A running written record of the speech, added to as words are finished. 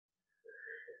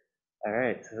All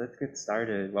right, so let's get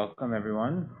started. Welcome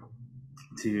everyone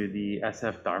to the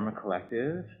SF Dharma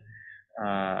Collective.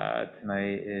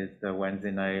 Tonight is the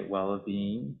Wednesday night Well of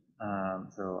Being,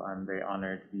 so I'm very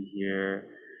honored to be here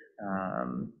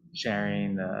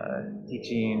sharing the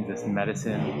teachings, this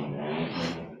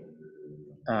medicine.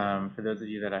 For those of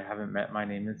you that I haven't met, my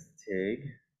name is Teague.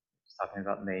 Just talking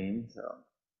about names, so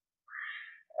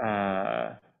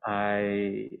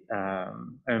I'm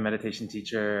a meditation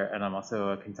teacher, and I'm also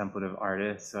a contemplative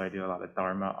artist, so I do a lot of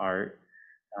Dharma art.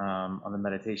 On the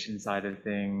meditation side of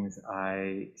things,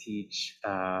 I teach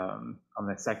on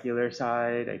the secular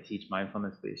side, I teach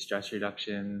mindfulness-based stress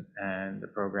reduction and the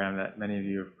program that many of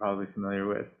you are probably familiar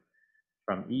with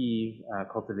from Eve,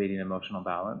 Cultivating Emotional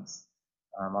Balance.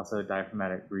 I'm also a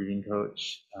diaphragmatic breathing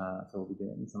coach, so we'll be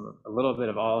doing a little bit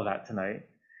of all of that tonight.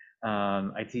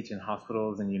 I teach in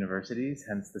hospitals and universities,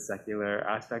 hence the secular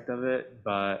aspect of it,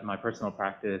 but my personal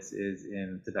practice is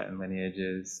in Tibetan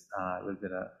lineages. I lived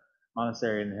in a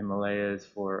monastery in the Himalayas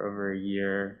for over a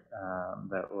year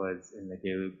that was in the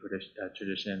Gelug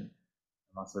tradition.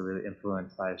 I'm also really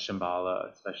influenced by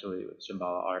Shambhala, especially with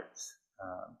Shambhala arts,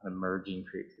 kind of merging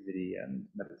creativity and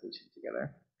meditation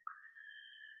together.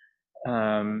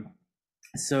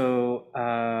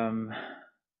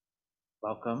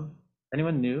 Welcome.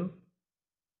 Anyone new?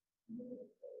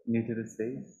 New to the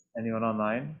space? Anyone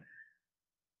online?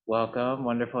 Welcome.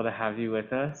 Wonderful to have you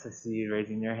with us. I see you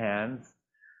raising your hands.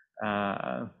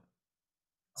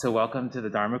 So welcome to the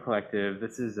Dharma Collective.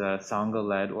 This is a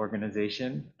sangha-led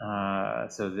organization.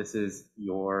 So this is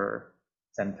your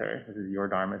center. This is your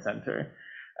Dharma center.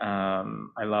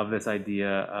 I love this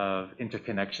idea of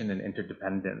interconnection and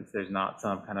interdependence. There's not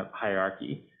some kind of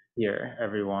hierarchy here.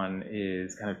 Everyone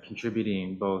is kind of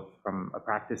contributing both from a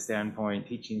practice standpoint,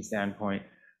 teaching standpoint,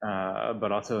 but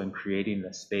also in creating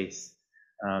the space.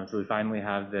 So we finally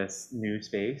have this new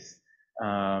space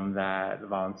that the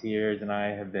volunteers and I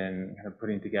have been kind of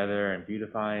putting together and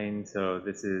beautifying. So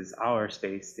this is our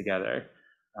space together.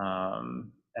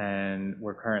 And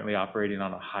we're currently operating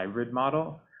on a hybrid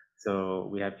model. So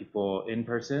we have people in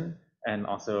person and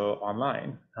also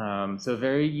online. So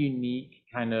very unique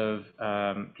kind of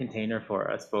container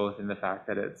for us, both in the fact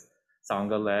that it's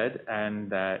Sangha-led and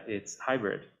that it's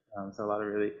hybrid. So a lot of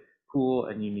really cool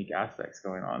and unique aspects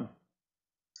going on.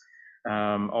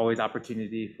 Always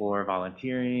opportunity for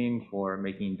volunteering, for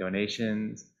making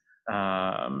donations.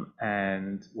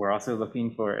 And we're also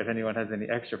looking for, if anyone has any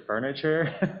extra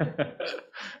furniture,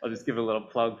 I'll just give a little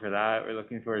plug for that. We're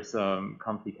looking for some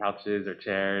comfy couches or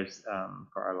chairs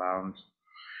for our lounge.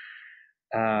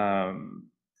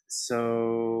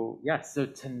 So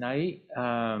tonight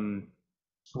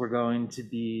we're going to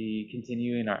be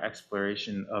continuing our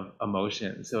exploration of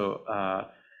emotion. So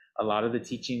a lot of the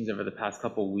teachings over the past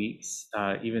couple weeks,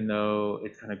 even though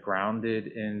it's kind of grounded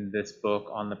in this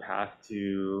book On the Path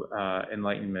to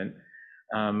Enlightenment,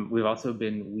 we've also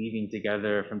been weaving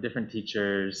together from different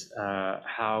teachers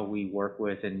how we work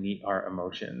with and meet our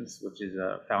emotions, which is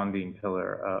a founding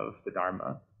pillar of the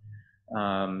Dharma.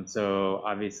 So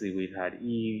obviously we've had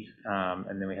Eve,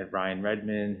 and then we had Ryan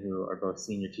Redmond, who are both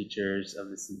senior teachers of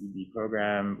the CEB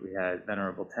program. We had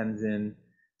Venerable Tenzin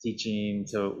teaching.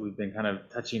 So we've been kind of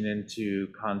touching into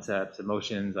concepts,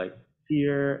 emotions like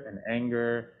fear and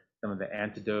anger, some of the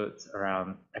antidotes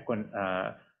around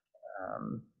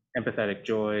empathetic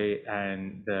joy,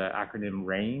 and the acronym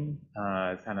RAIN.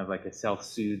 It's kind of like a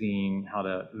self-soothing, how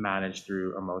to manage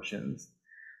through emotions.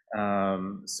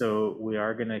 So we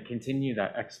are going to continue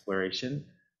that exploration.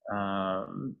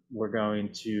 We're going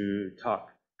to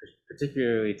talk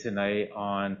particularly tonight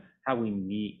on how we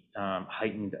meet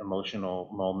heightened emotional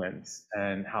moments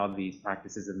and how these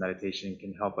practices of meditation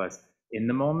can help us in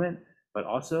the moment, but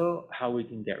also how we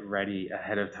can get ready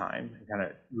ahead of time and kind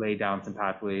of lay down some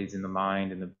pathways in the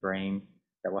mind and the brain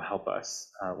that will help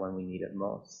us when we need it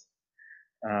most.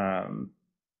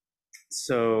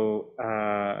 So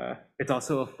it's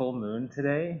also a full moon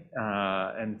today,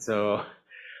 and so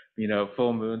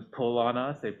full moons pull on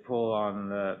us. They pull on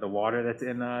the water that's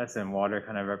in us, and water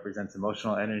kind of represents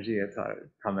emotional energy. It's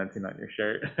commenting on your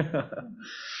shirt.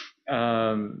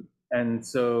 And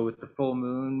so with the full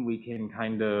moon, we can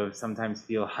kind of sometimes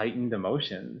feel heightened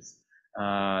emotions.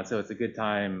 So it's a good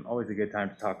time, always a good time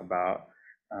to talk about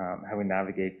how we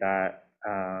navigate that.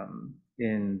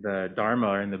 In the Dharma,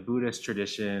 or in the Buddhist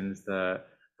traditions, the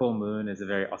full moon is a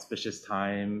very auspicious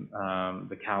time.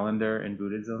 The calendar in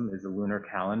Buddhism is a lunar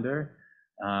calendar.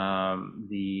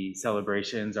 The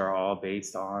celebrations are all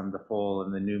based on the full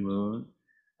and the new moon.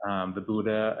 The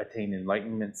Buddha attained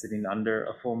enlightenment sitting under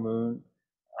a full moon.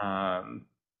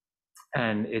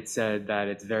 And it said that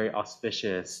it's very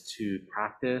auspicious to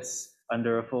practice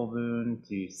under a full moon,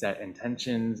 to set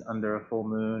intentions under a full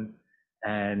moon,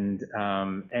 and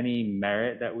any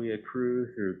merit that we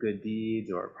accrue through good deeds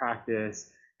or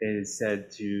practice is said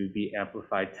to be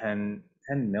amplified 10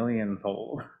 million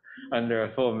fold under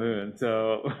a full moon.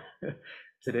 So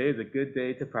today is a good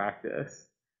day to practice.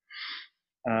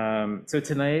 So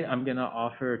tonight I'm going to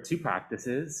offer two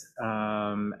practices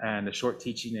and a short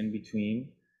teaching in between.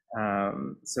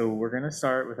 So we're going to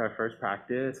start with our first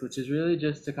practice, which is really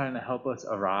just to kind of help us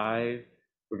arrive.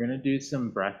 We're going to do some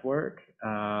breath work.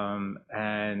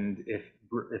 And if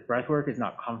breath work is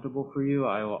not comfortable for you,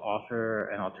 I will offer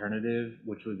an alternative,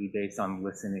 which would be based on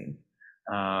listening.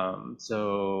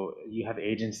 So you have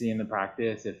agency in the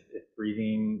practice. If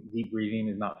breathing, deep breathing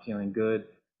is not feeling good,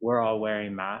 we're all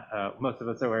wearing masks. Most of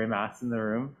us are wearing masks in the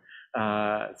room.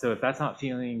 So if that's not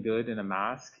feeling good in a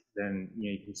mask, then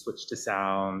you can switch to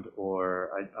sound or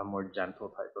a more gentle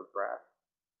type of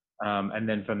breath. And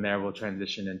then from there, we'll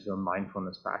transition into a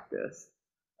mindfulness practice.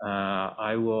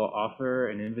 I will offer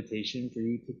an invitation for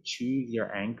you to choose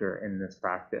your anchor in this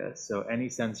practice. So any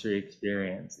sensory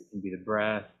experience, it can be the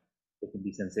breath, it can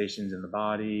be sensations in the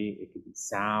body, it could be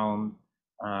sound.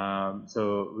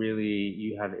 So really,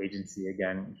 you have agency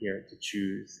again here to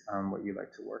choose what you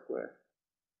like to work with.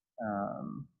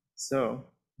 So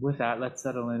with that, let's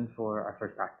settle in for our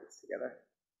first practice together.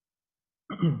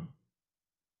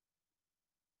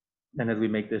 And as we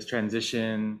make this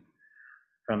transition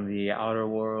from the outer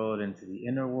world into the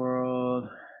inner world,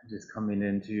 just coming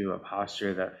into a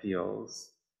posture that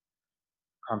feels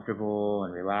comfortable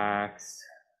and relaxed.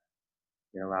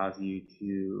 It allows you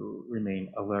to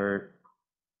remain alert,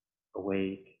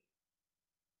 awake,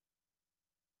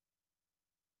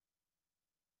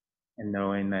 and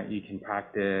knowing that you can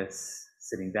practice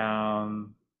sitting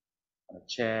down on a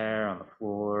chair, on the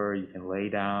floor, you can lay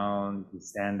down, you can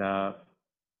stand up.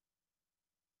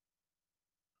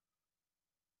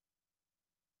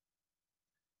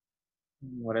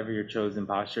 Whatever your chosen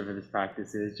posture for this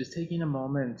practice is, just taking a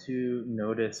moment to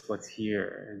notice what's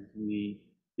here as we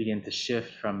begin to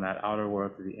shift from that outer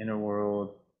world to the inner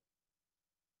world.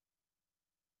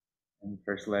 And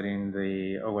first letting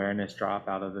the awareness drop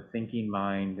out of the thinking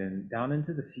mind and down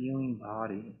into the feeling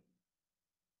body.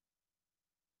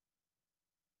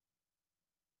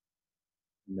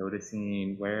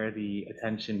 Noticing where the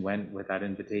attention went with that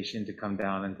invitation to come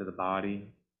down into the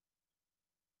body.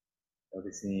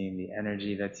 Noticing the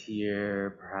energy that's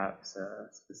here, perhaps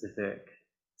a specific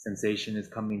sensation is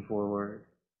coming forward.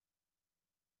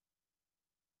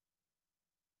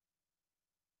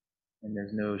 And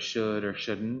there's no should or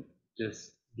shouldn't,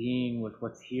 just being with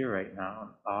what's here right now,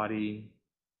 body.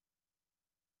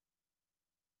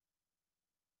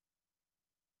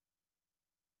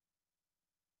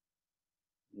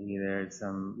 Maybe there's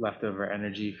some leftover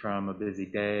energy from a busy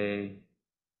day.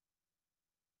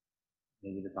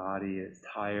 Maybe the body is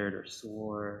tired or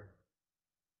sore.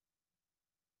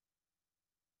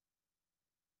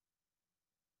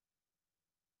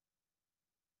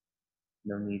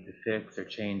 No need to fix or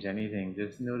change anything,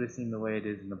 just noticing the way it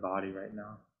is in the body right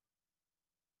now.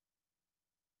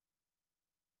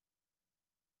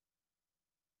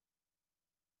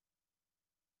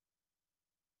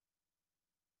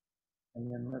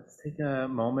 And then let's take a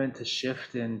moment to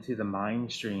shift into the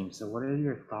mind stream. So what are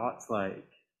your thoughts like?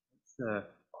 What's the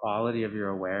quality of your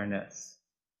awareness?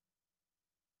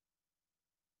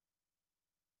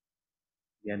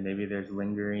 Again, maybe there's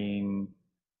lingering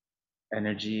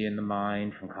energy in the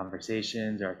mind from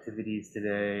conversations or activities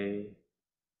today.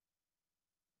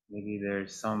 Maybe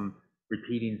there's some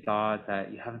repeating thought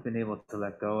that you haven't been able to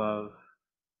let go of.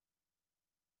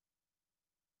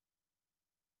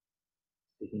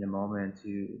 Taking a moment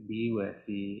to be with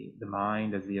the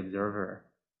mind as the observer.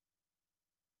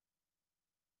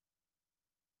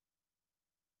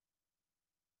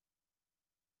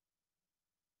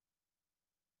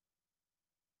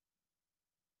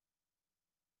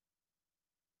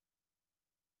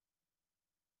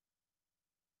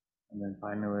 And then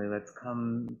finally, let's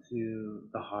come to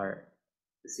the heart,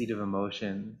 the seat of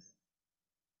emotions.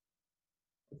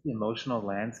 What's the emotional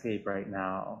landscape right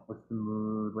now? What's the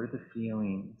mood? What are the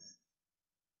feelings?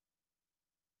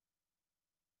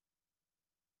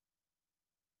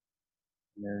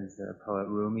 And as the poet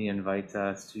Rumi invites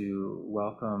us to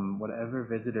welcome whatever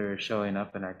visitor is showing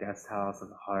up in our guest house of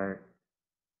the heart.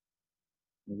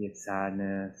 Maybe it's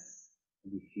sadness,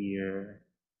 maybe fear,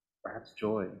 perhaps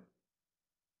joy.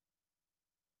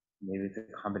 Maybe it's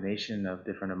a combination of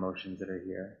different emotions that are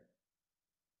here.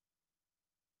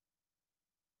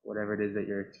 Whatever it is that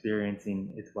you're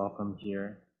experiencing, it's welcome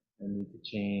here. No need to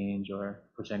change or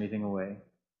push anything away.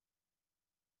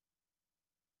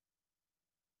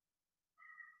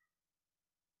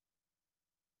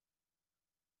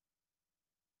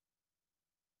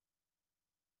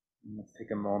 And let's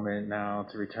take a moment now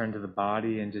to return to the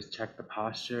body and just check the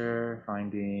posture,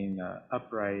 finding the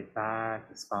upright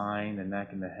back, the spine, the neck,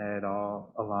 and the head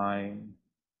all aligned.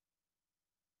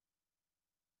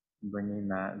 Bringing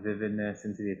that vividness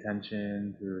into the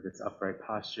attention through this upright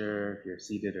posture, if you're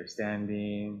seated or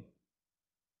standing,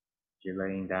 if you're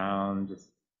laying down, just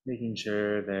making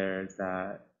sure there's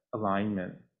that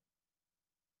alignment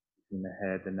between the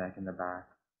head, the neck, and the back.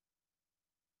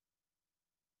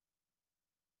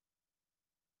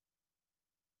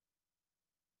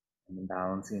 And then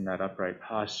balancing that upright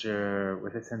posture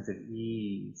with a sense of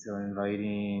ease, so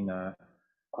inviting a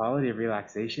quality of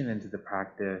relaxation into the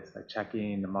practice by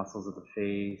checking the muscles of the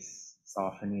face,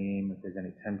 softening if there's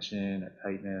any tension or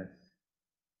tightness,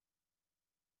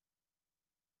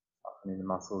 softening the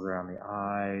muscles around the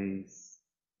eyes,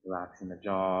 relaxing the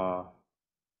jaw,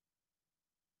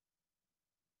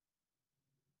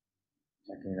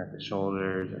 checking that the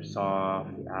shoulders are soft,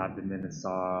 the abdomen is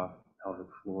soft, the pelvic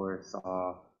floor is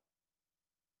soft.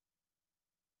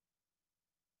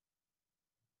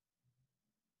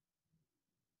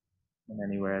 And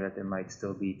anywhere that there might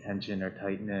still be tension or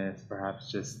tightness,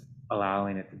 perhaps just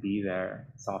allowing it to be there,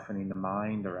 softening the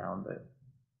mind around it.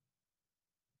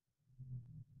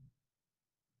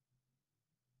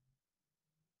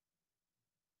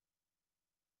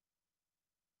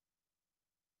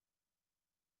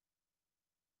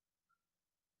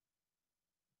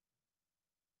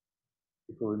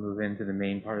 Before we move into the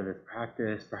main part of this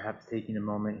practice, perhaps taking a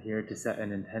moment here to set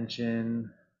an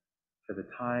intention for the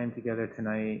time together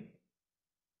tonight,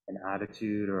 an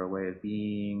attitude or a way of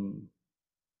being,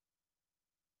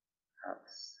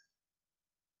 perhaps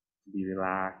to be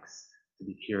relaxed, to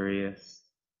be curious,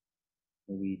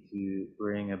 maybe to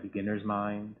bring a beginner's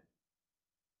mind.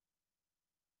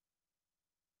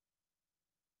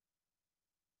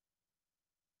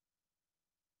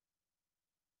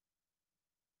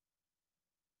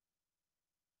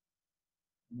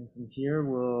 And from here,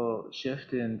 we'll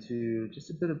shift into just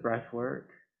a bit of breath work.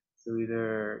 So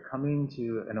either coming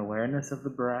to an awareness of the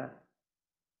breath,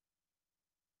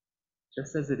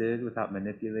 just as it is without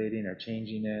manipulating or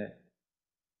changing it,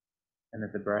 and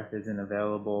if the breath isn't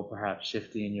available, perhaps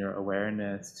shifting your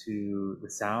awareness to the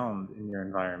sound in your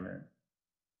environment.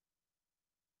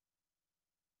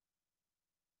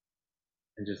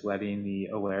 And just letting the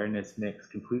awareness mix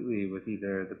completely with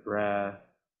either the breath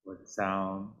or the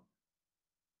sound.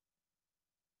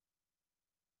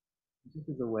 Just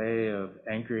as a way of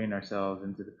anchoring ourselves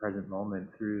into the present moment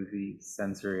through these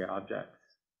sensory objects.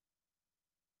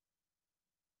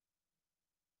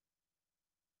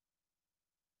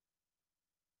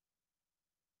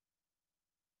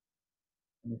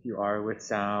 And if you are with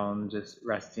sound, just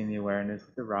resting the awareness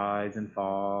with the rise and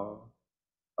fall,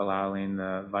 allowing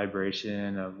the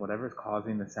vibration of whatever's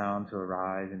causing the sound to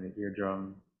arise in the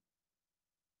eardrum.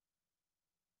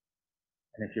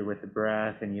 And if you're with the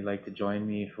breath and you'd like to join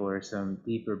me for some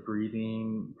deeper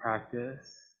breathing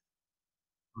practice,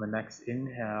 on the next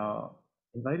inhale,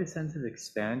 invite a sense of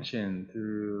expansion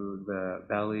through the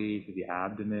belly, through the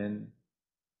abdomen.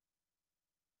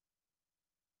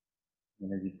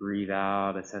 And as you breathe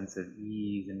out, a sense of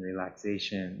ease and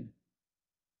relaxation.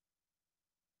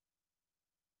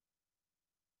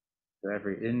 So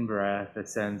every in-breath, a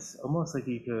sense almost like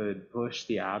you could push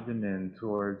the abdomen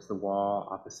towards the wall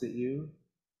opposite you,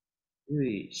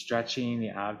 really stretching the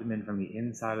abdomen from the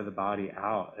inside of the body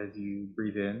out as you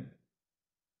breathe in,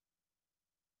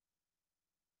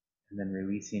 and then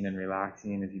releasing and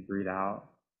relaxing as you breathe out.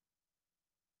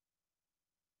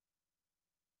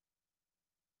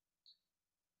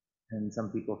 And some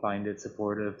people find it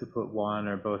supportive to put one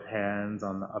or both hands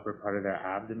on the upper part of their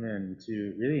abdomen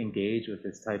to really engage with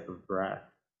this type of breath.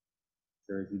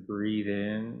 So as you breathe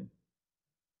in,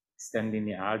 extending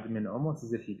the abdomen almost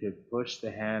as if you could push the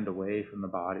hand away from the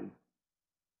body.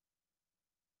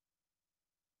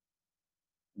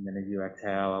 And then as you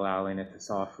exhale, allowing it to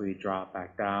softly drop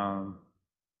back down.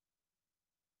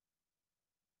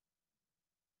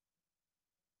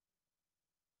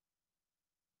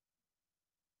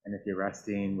 And if you're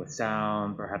resting with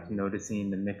sound, perhaps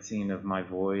noticing the mixing of my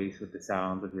voice with the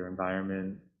sounds of your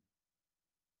environment,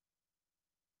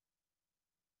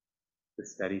 the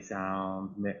steady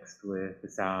sounds mixed with the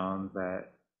sounds that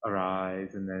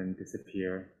arise and then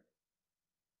disappear.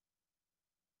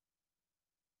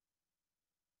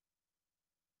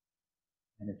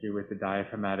 And if you're with the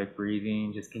diaphragmatic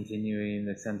breathing, just continuing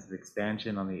the sense of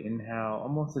expansion on the inhale,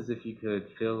 almost as if you could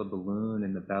fill a balloon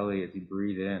in the belly as you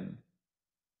breathe in.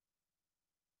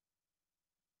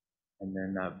 And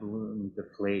then that balloon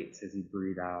deflates as you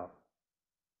breathe out.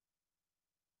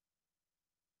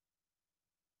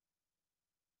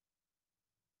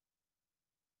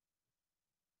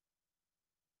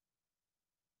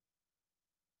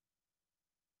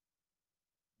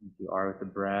 If you are with the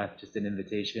breath, just an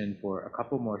invitation for a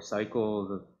couple more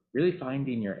cycles of really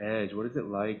finding your edge. What is it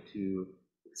like to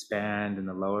expand in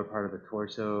the lower part of the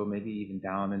torso, maybe even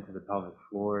down into the pelvic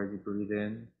floor as you breathe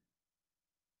in?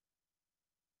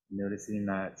 Noticing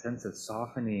that sense of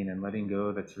softening and letting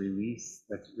go that's released,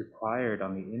 that's required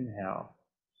on the inhale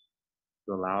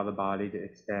to allow the body to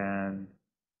expand.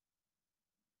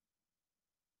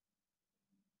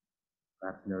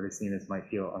 Perhaps noticing this might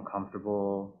feel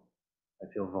uncomfortable.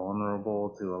 I feel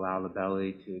vulnerable to allow the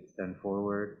belly to extend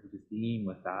forward, just being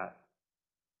with that.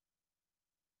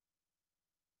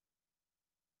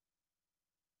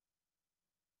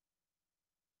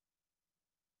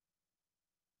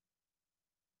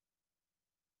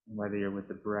 And whether you're with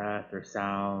the breath or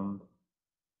sound,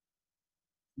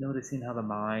 noticing how the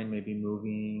mind may be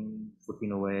moving,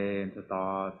 slipping away into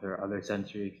thoughts or other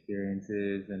sensory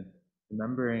experiences, and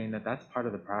remembering that that's part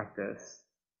of the practice.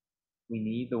 We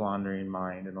need the wandering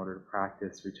mind in order to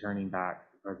practice returning back to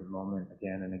the present moment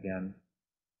again and again.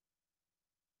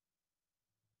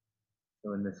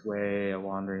 So in this way, a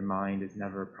wandering mind is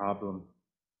never a problem.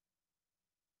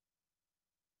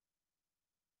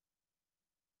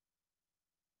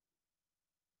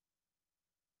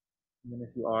 And then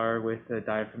if you are with the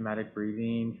diaphragmatic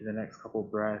breathing for the next couple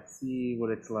breaths, see what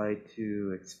it's like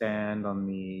to expand on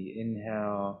the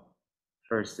inhale,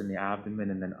 first in the abdomen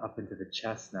and then up into the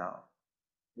chest now.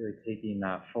 Really taking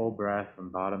that full breath from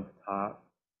bottom to top,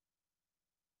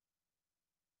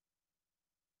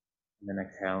 and then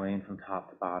exhaling from top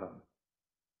to bottom.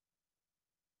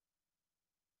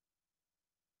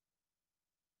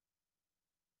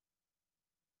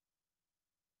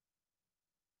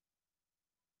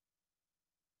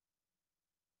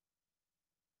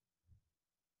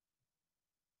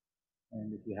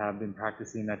 And if you have been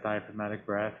practicing that diaphragmatic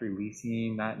breath,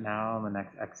 releasing that now on the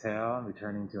next exhale and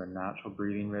returning to a natural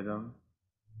breathing rhythm.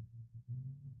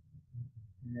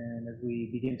 And as we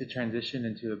begin to transition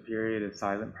into a period of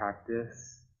silent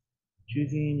practice,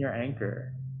 choosing your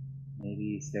anchor,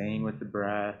 maybe staying with the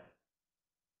breath,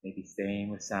 maybe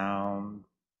staying with sound,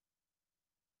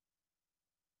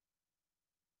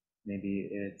 maybe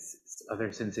it's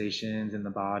other sensations in the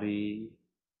body,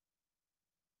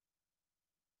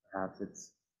 perhaps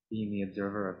it's being the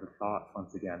observer of the thoughts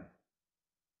once again.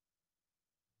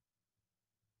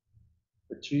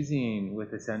 But choosing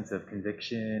with a sense of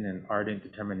conviction and ardent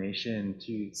determination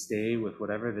to stay with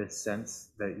whatever this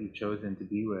sense that you've chosen to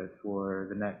be with for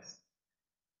the next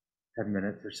 10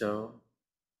 minutes or so,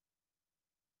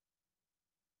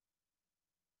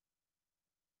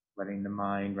 letting the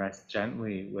mind rest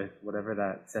gently with whatever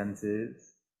that sense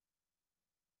is,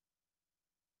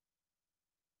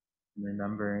 and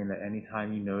remembering that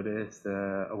anytime you notice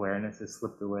the awareness has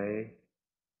slipped away,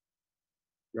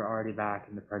 you're already back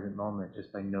in the present moment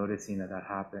just by noticing that that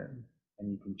happened, and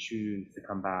you can choose to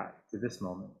come back to this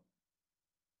moment.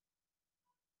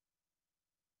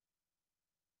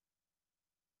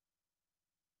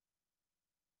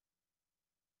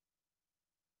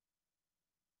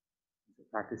 So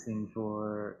practicing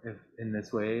for, if in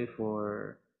this way,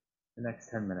 for the next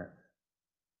 10 minutes.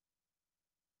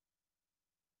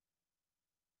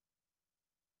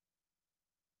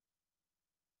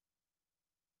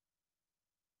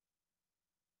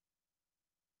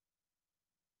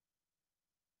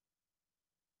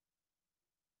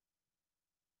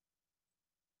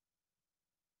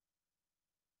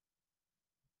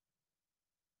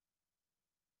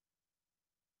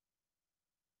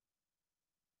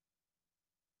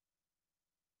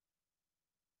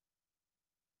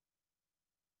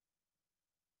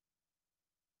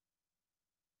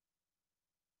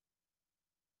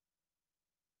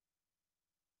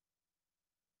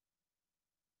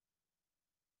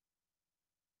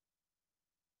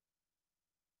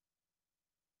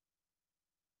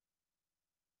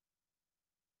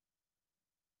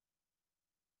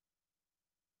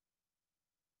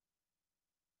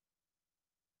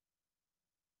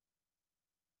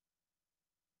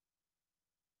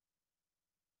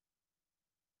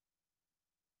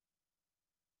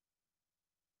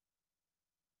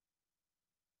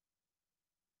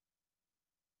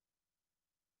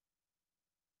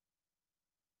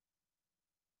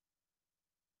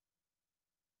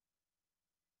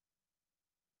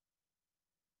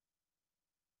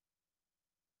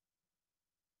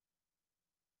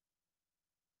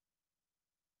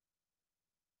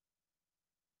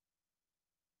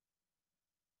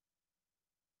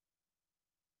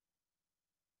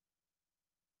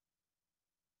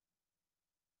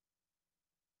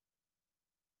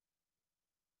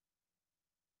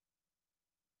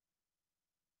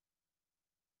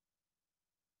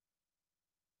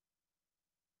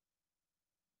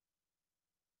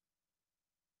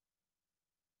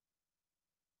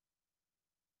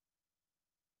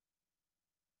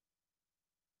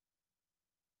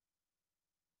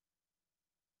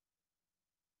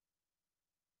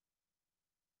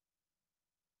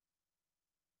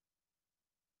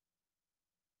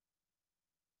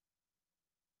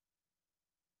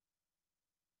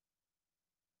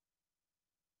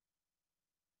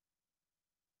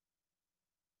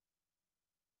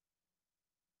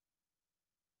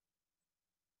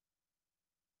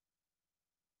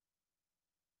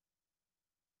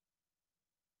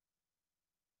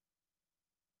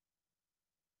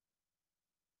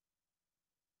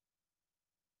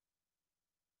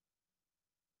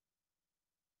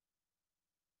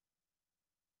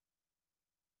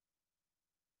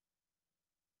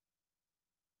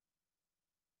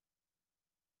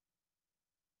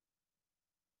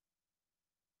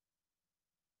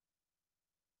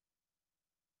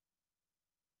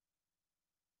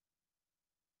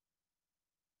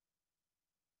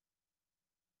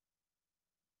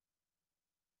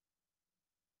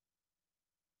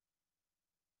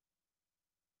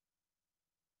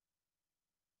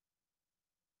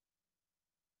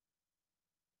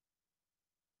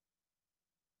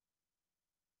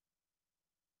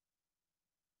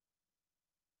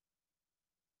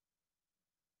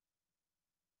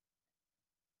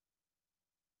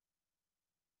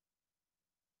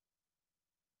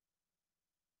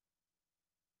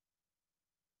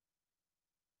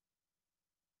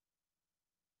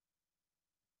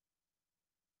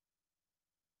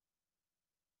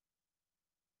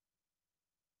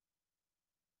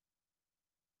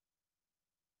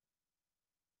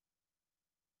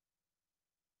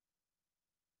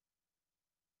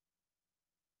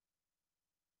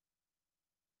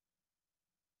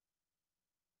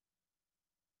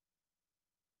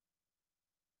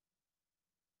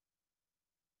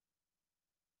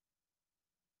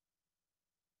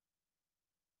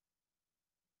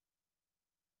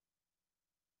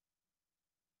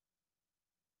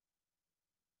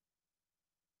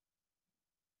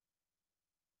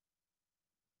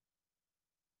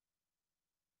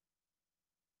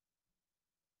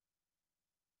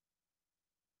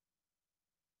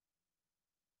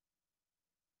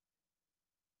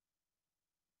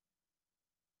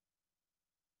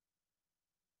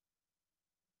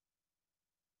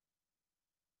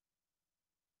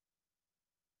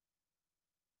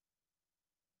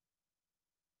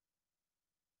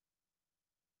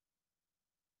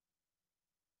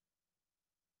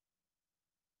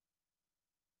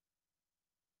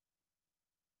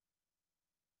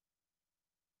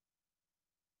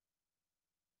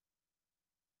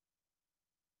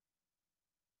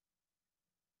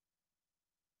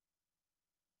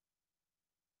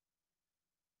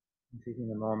 And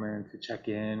taking a moment to check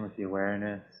in with the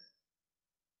awareness,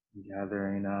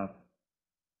 gathering up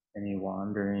any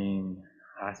wandering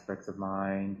aspects of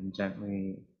mind and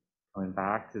gently coming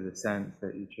back to the sense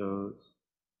that you chose.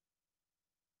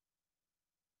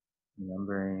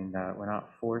 Remembering that we're not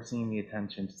forcing the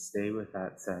attention to stay with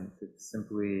that sense. It's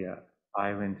simply an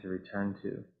island to return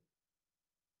to.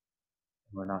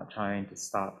 We're not trying to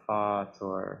stop thoughts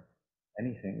or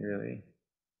anything really.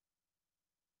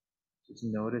 Just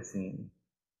noticing,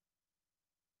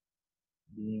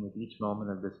 being with each moment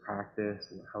of this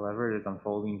practice, however it is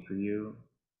unfolding for you,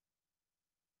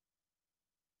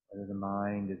 whether the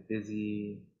mind is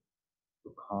busy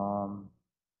or calm,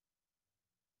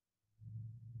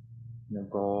 no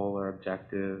goal or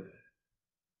objective,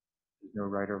 there's no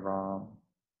right or wrong.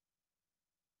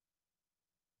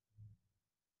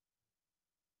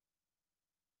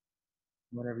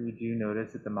 Whenever you do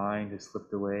notice that the mind has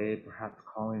slipped away, perhaps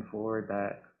calling forward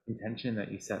that intention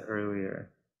that you set earlier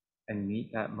and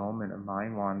meet that moment of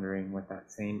mind wandering with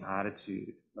that same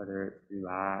attitude, whether it's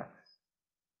relaxed,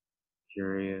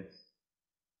 curious,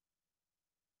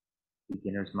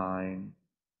 beginner's mind,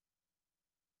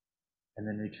 and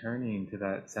then returning to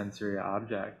that sensory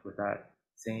object with that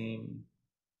same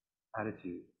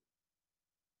attitude.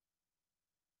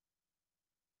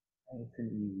 Nice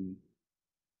and easy.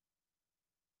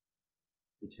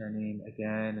 Returning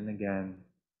again and again.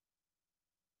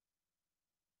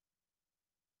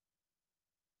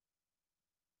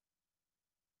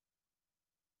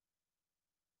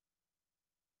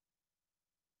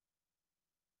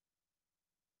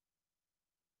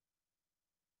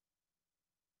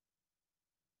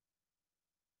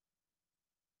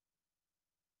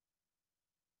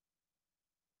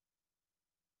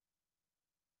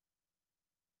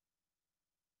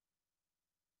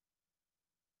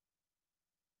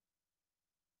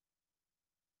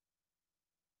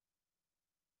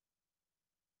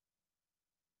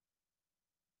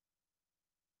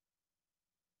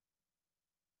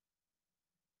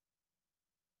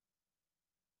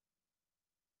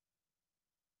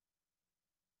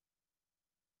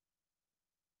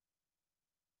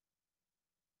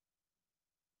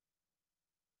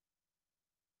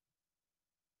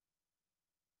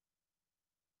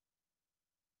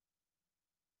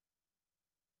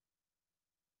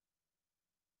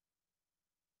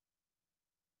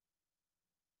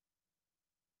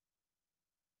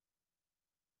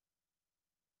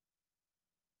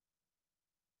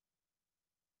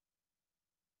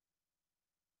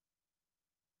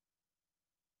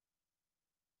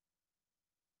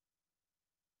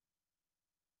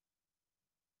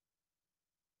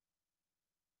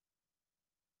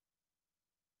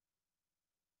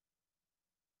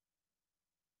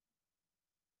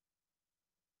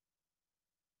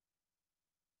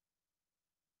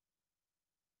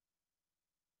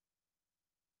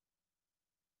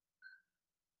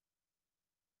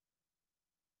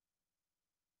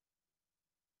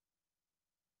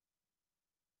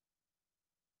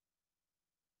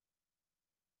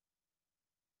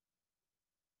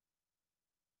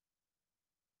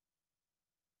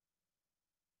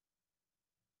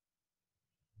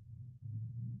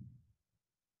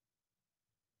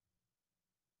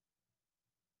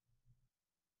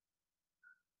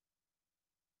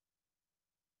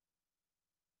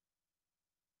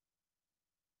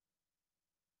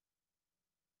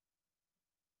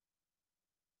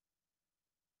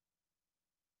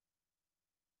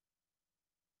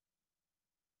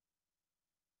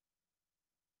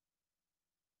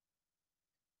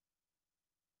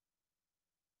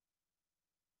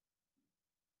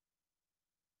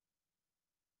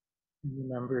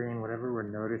 Remembering whatever we're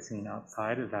noticing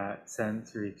outside of that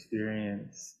sensory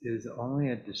experience is only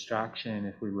a distraction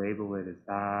if we label it as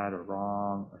bad or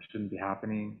wrong or shouldn't be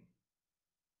happening.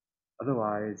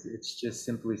 Otherwise, it's just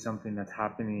simply something that's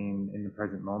happening in the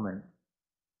present moment.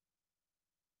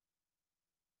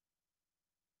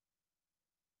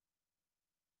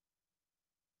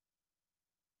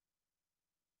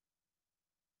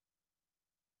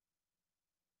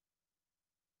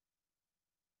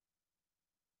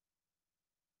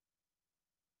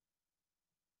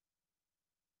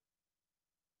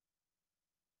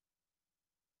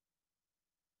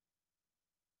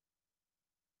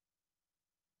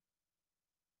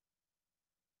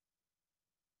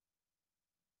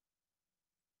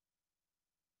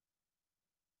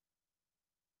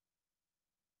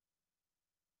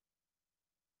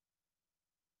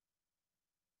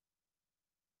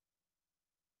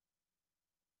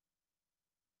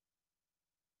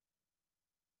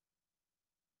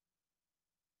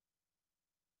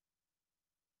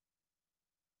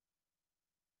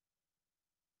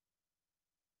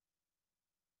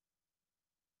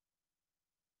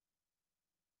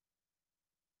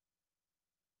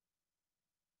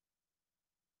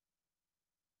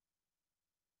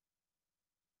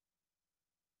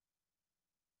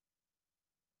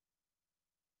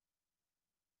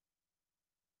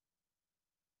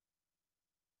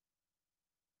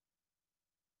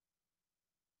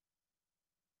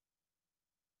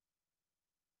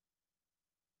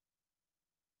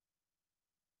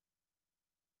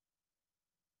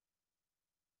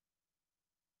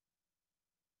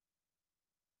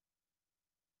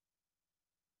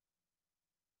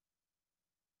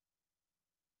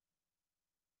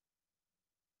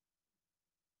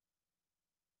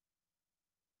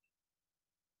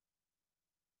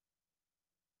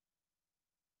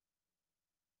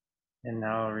 And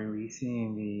now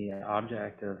releasing the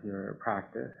object of your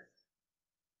practice.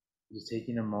 Just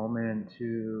taking a moment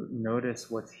to notice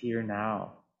what's here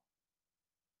now.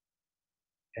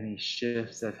 Any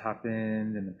shifts that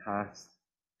happened in the past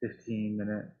 15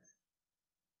 minutes,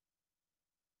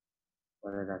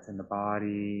 whether that's in the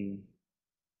body,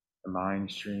 the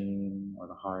mind stream, or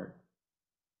the heart.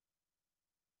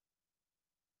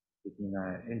 Taking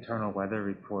that internal weather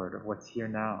report of what's here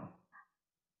now.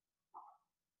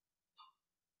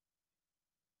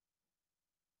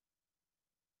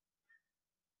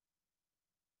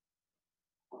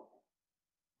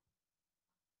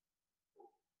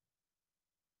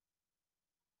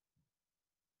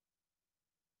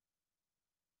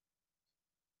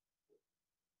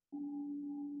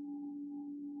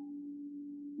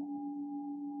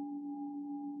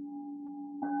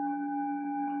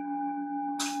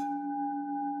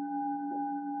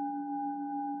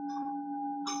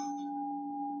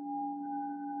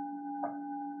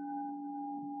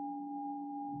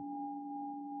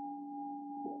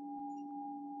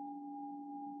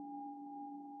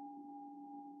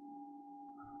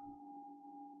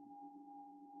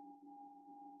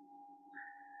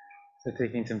 So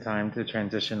taking some time to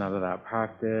transition out of that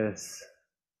practice,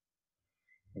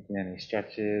 making any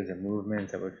stretches or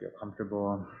movements that would feel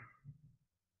comfortable.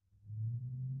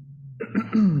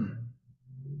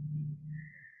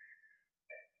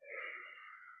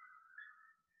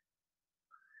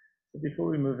 So before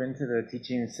we move into the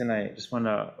teachings tonight, just want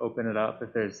to open it up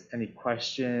if there's any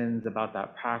questions about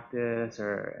that practice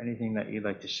or anything that you'd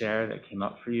like to share that came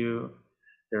up for you.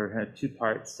 There were kind of two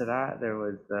parts to that. There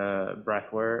was the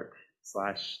breath work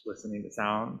 / listening to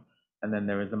sound, and then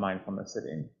there was the mindfulness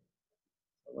sitting.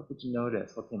 So what did you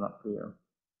notice? What came up for you?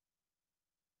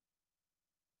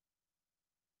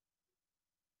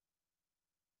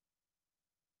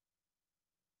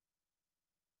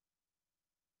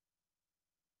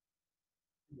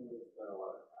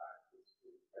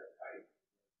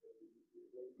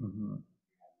 Mm-hmm.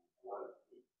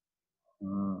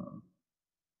 Mm.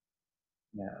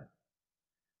 Yeah.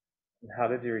 And how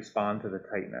did you respond to the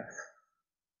tightness?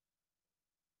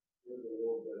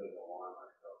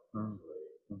 Mm.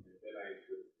 Mm.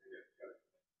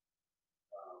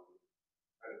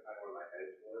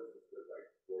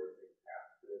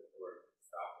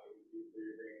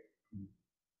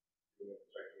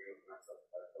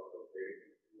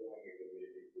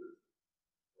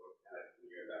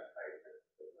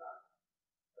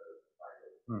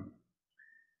 Mm.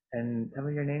 And tell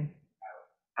me your name.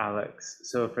 Alex.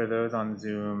 So for those on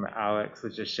Zoom, Alex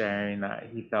was just sharing that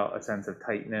he felt a sense of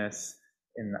tightness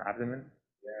in the abdomen.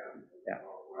 Yeah,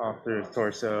 all through his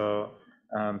torso.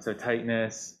 So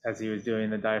tightness as he was doing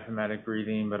the diaphragmatic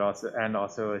breathing, but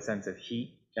also a sense of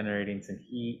heat, generating some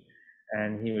heat.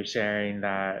 And he was sharing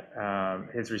that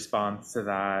his response to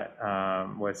that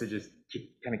was to just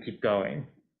keep going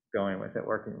with it,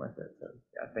 working with it. So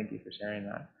yeah, thank you for sharing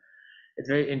that. It's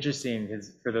very interesting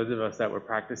because for those of us that were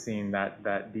practicing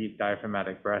that deep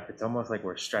diaphragmatic breath, it's almost like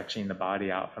we're stretching the body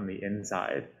out from the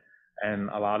inside. And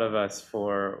a lot of us,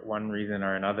 for one reason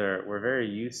or another, we're very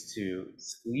used to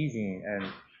squeezing and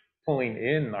pulling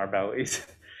in our bellies.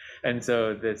 And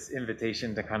so this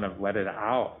invitation to kind of let it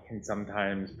out can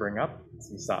sometimes bring up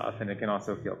some stuff, and it can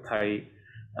also feel tight.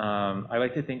 I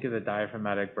like to think of the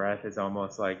diaphragmatic breath as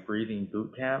almost like breathing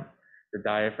boot camp. The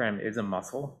diaphragm is a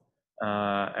muscle,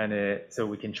 so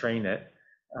we can train it.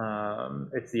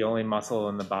 It's the only muscle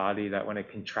in the body that when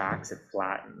it contracts, it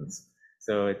flattens.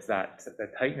 So it's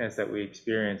the tightness that we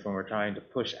experience when we're trying to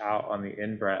push out on the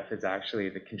in-breath is actually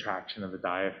the contraction of the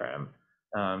diaphragm.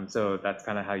 So that's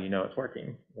kind of how you know it's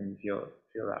working, when you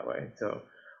feel that way. So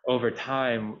over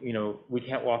time, we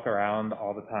can't walk around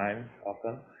all the time.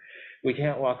 Often we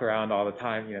can't walk around all the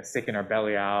time, sticking our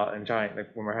belly out and trying,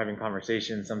 like when we're having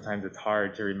conversations, sometimes it's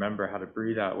hard to remember how to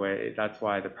breathe that way. That's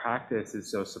why the practice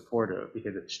is so supportive,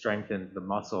 because it strengthens the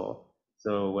muscle.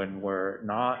 So when we're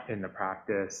not in the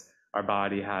practice, our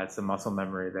body has some muscle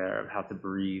memory there of how to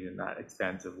breathe in that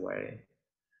expansive way.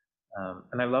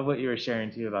 And I love what you were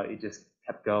sharing too about you just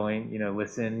kept going,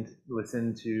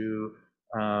 listened to,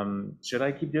 should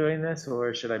I keep doing this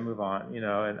or should I move on?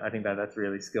 And I think that that's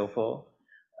really skillful.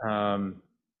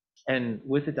 And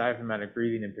with the diaphragmatic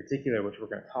breathing in particular, which we're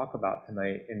going to talk about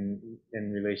tonight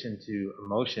in relation to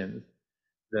emotions,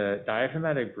 the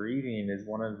diaphragmatic breathing is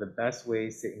one of the best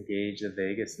ways to engage the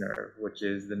vagus nerve, which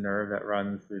is the nerve that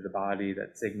runs through the body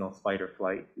that signals fight or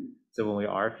flight. So when we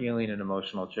are feeling an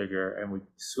emotional trigger and we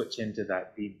switch into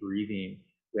that deep breathing,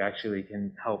 we actually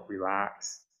can help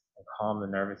relax and calm the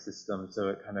nervous system, so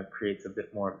it kind of creates a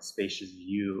bit more of a spacious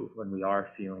view when we are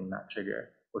feeling that trigger,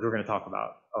 which we're going to talk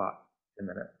about a lot a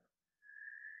minute.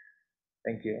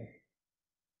 Thank you.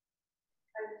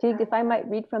 Teague, if I might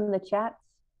read from the chats,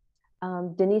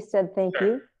 Denise said thank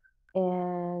you.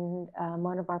 And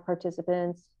one of our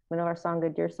participants, one of our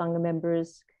Sangha, dear Sangha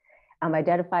members,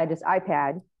 identified as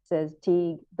iPad, says,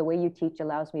 Teague, the way you teach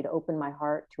allows me to open my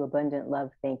heart to abundant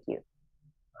love. Thank you.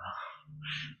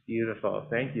 Beautiful.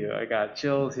 Thank you. I got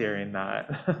chills hearing that.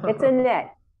 It's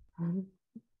Annette.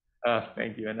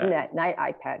 Thank you, Annette. Annette, not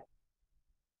iPad.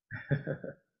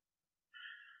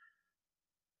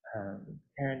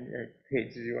 Karen, or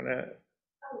Kate, did you want to?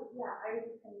 Oh, yeah, I was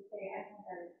just going to say, I think I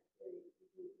was really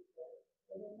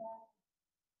living that.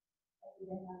 I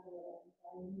didn't have the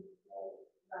running on the computer.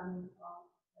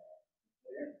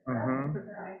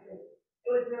 It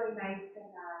was really nice to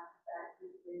have that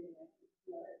deep breathing and to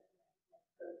feel it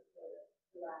so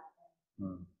relaxing.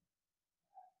 And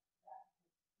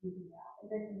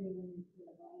then when you went into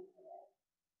the mindfulness,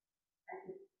 I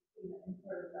just, and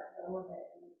sort of let go of it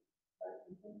and start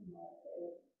thinking of it. It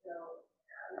was so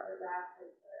relaxed.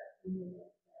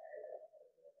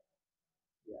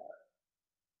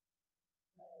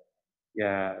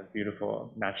 Yeah,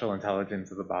 beautiful. Natural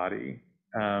intelligence of the body.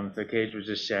 So Kate was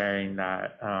just sharing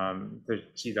that, so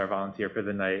she's our volunteer for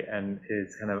the night and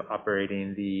is kind of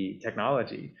operating the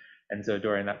technology. And so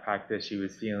during that practice, she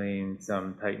was feeling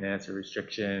some tightness or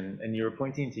restriction, and you were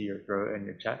pointing to your throat and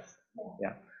your chest.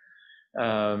 Yeah.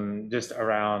 Just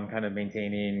around kind of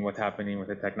maintaining what's happening with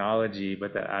the technology,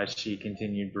 but that as she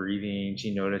continued breathing,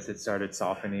 she noticed it started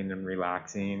softening and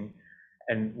relaxing.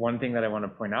 And one thing that I want to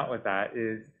point out with that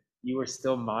is you were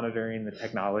still monitoring the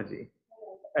technology.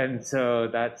 And so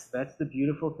that's the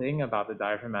beautiful thing about the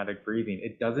diaphragmatic breathing.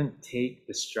 It doesn't take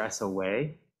the stress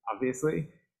away, obviously.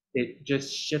 It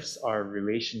just shifts our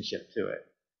relationship to it.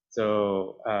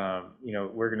 So,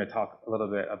 we're going to talk a little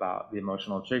bit about the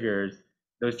emotional triggers.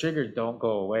 Those triggers don't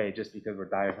go away just because we're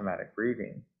diaphragmatic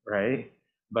breathing, right?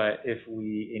 But if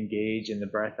we engage in the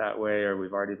breath that way, or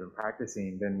we've already been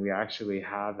practicing, then we actually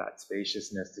have that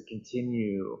spaciousness to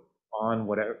continue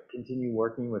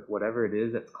working with whatever it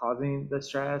is that's causing the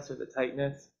stress or the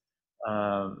tightness,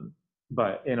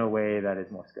 but in a way that is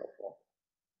more skillful.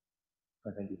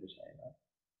 So thank you for sharing that.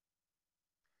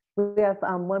 We have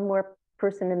one more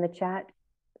person in the chat,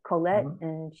 Colette,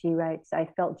 and she writes, I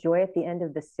felt joy at the end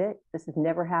of the sit. This has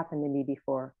never happened to me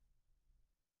before.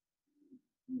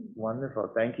 Wonderful.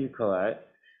 Thank you, Colette.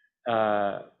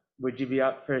 Would you be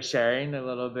up for sharing a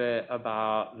little bit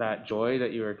about that joy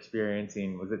that you were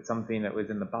experiencing? Was it something that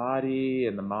was in the body,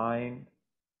 in the mind?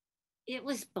 It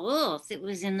was both. It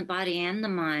was in the body and the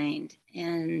mind.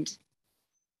 And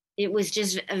it was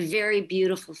just a very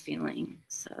beautiful feeling.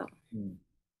 So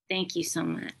thank you so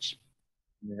much.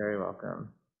 You're very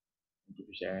welcome. Thank you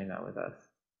for sharing that with us.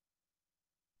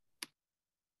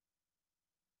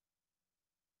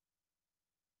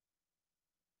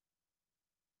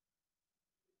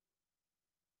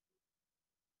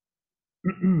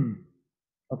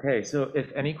 Okay, so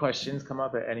if any questions come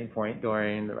up at any point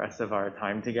during the rest of our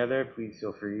time together, please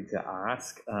feel free to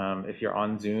ask. If you're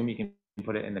on Zoom, you can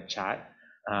put it in the chat,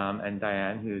 and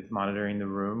Diane, who's monitoring the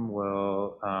room,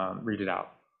 will read it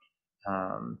out.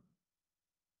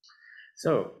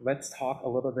 So let's talk a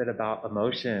little bit about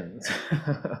emotions.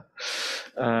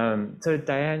 So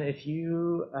Diane, if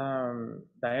you,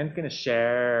 Diane's going to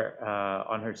share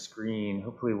on her screen.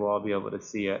 Hopefully we'll all be able to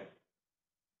see it.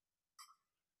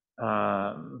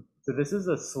 So this is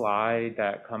a slide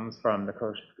that comes from the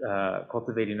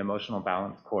Cultivating Emotional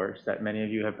Balance course that many of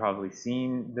you have probably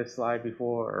seen this slide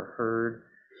before or heard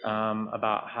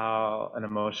about how an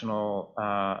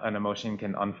emotion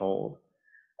can unfold.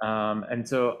 And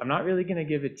so I'm not really going to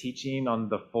give a teaching on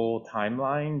the full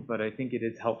timeline, but I think it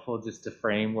is helpful just to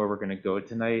frame where we're going to go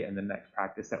tonight and the next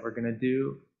practice that we're going to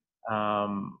do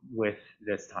with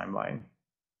this timeline.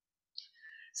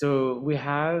 So we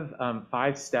have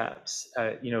 5 steps.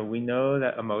 We know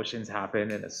that emotions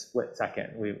happen in a split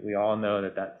second. We all know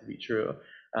that to be true.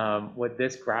 What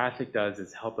this graphic does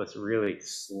is help us really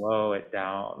slow it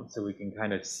down so we can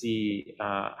kind of see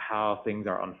how things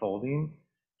are unfolding,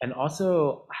 and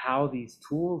also how these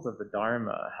tools of the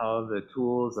Dharma, how the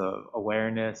tools of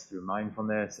awareness through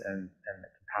mindfulness and the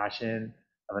compassion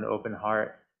of an open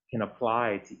heart can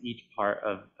apply to each part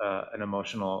of an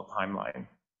emotional timeline.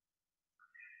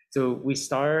 So we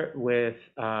start with,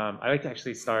 I like to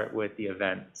actually start with the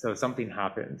event. So something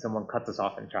happens, someone cuts us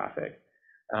off in traffic.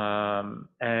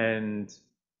 And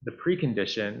the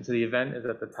precondition, so the event is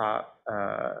at the top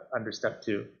under step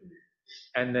 2.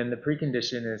 And then the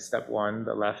precondition is step 1,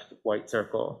 the left white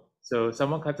circle. So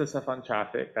someone cuts us off on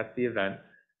traffic, that's the event.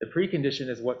 The precondition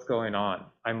is what's going on.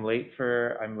 I'm late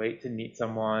to meet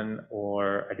someone,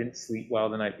 or I didn't sleep well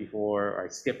the night before, or I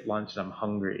skipped lunch and I'm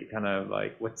hungry, kind of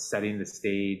like what's setting the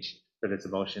stage for this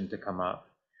emotion to come up.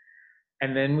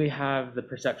 And then we have the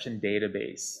perception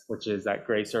database, which is that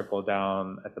gray circle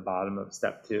down at the bottom of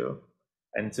step 2.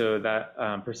 And so that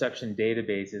perception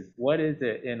database is what is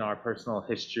it in our personal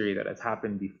history that has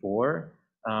happened before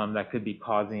that could be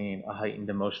causing a heightened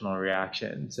emotional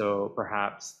reaction. So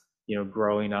perhaps,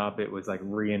 growing up, it was like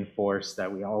reinforced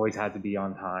that we always had to be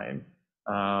on time.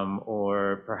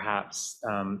 Or perhaps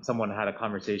someone had a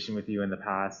conversation with you in the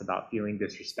past about feeling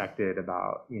disrespected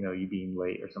about, you being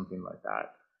late or something like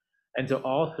that. And so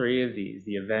all 3 of these,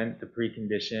 the event, the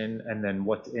precondition, and then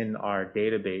what's in our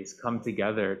database, come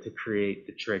together to create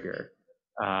the trigger,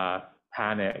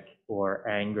 panic or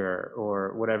anger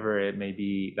or whatever it may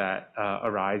be that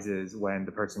arises when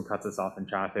the person cuts us off in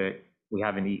traffic, we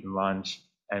haven't eaten lunch,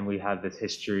 and we have this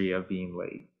history of being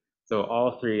late. So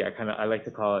all 3, I like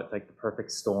to call it like the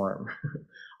perfect storm.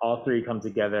 All 3 come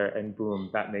together and boom,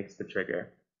 that makes the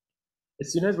trigger.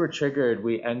 As soon as we're triggered,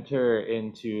 we enter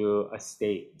into a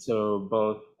state, so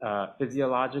both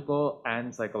physiological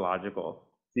and psychological.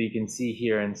 So you can see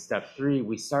here in step 3,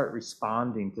 we start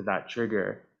responding to that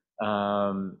trigger.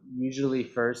 Usually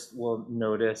first we'll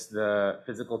notice the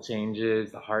physical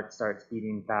changes, the heart starts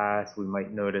beating fast. We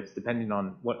might notice, depending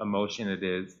on what emotion it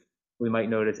is, we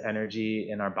might notice energy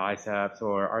in our biceps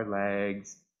or our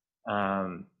legs.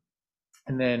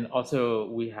 And then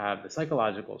also we have the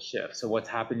psychological shift. So what's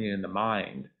happening in the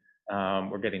mind?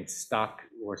 We're getting stuck,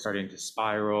 we're starting to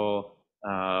spiral,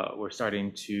 we're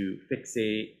starting to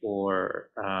fixate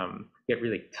or get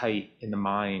really tight in the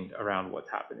mind around what's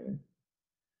happening.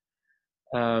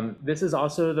 This is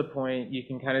also the point you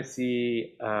can kind of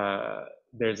see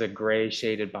there's a gray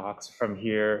shaded box from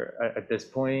here at this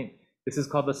point. This is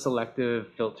called the selective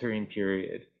filtering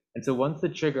period. And so once the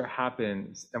trigger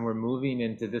happens and we're moving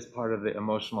into this part of the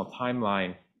emotional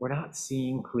timeline, we're not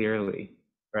seeing clearly,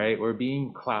 right? We're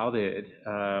being clouded,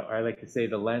 or I like to say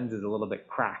the lens is a little bit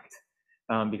cracked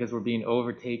because we're being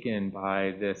overtaken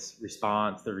by this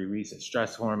response, the release of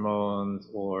stress hormones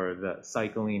or the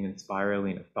cycling and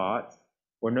spiraling of thoughts.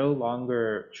 We're no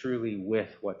longer truly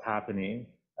with what's happening.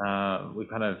 We've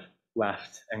kind of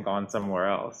left and gone somewhere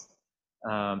else.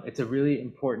 It's a really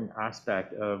important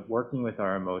aspect of working with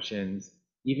our emotions.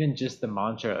 Even just the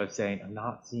mantra of saying, I'm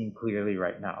not seeing clearly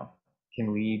right now,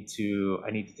 can lead to,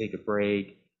 I need to take a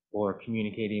break, or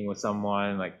communicating with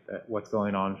someone like what's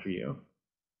going on for you.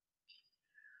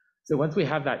 So once we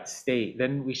have that state,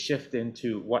 then we shift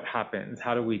into what happens.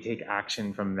 How do we take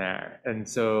action from there? And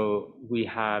so we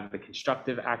have the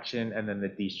constructive action and then the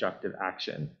destructive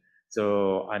action.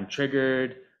 So I'm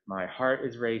triggered, my heart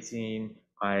is racing,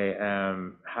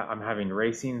 I'm having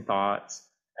racing thoughts.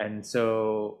 And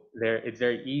so it's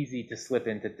very easy to slip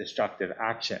into destructive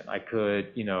action. I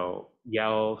could,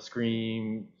 yell,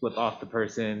 scream, flip off the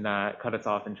person that cut us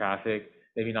off in traffic,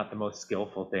 maybe not the most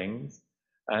skillful things.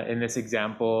 In this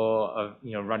example of,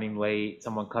 running late,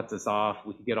 someone cuts us off,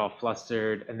 we could get all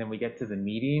flustered, and then we get to the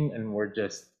meeting and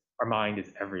our mind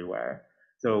is everywhere.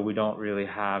 So we don't really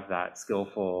have that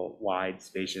skillful, wide,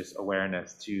 spacious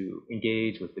awareness to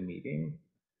engage with the meeting.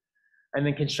 And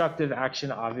then constructive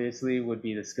action obviously would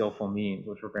be the skillful means,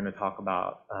 which we're going to talk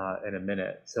about in a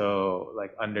minute. So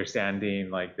like understanding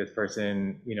like this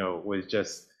person, was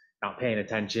just not paying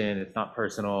attention, it's not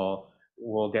personal.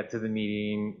 We'll get to the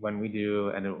meeting when we do,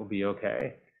 and it will be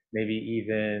okay. Maybe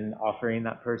even offering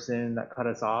that person that cut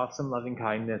us off some loving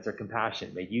kindness or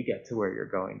compassion. May you get to where you're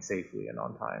going safely and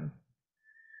on time.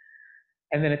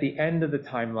 And then at the end of the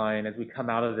timeline, as we come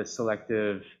out of this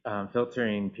selective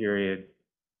filtering period,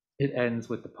 it ends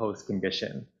with the post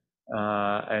condition.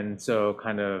 And so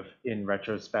kind of in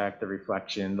retrospect, the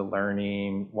reflection, the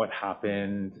learning, what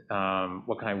happened,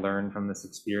 what can I learn from this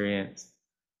experience?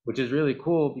 Which is really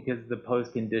cool because the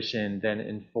post condition then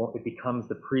it becomes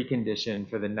the precondition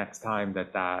for the next time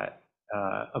that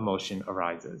emotion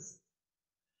arises.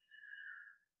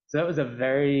 So that was a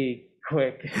very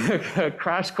quick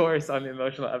crash course on the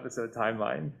emotional episode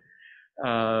timeline.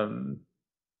 And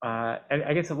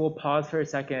I guess we'll pause for a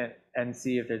second and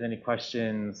see if there's any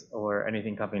questions or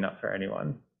anything coming up for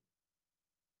anyone.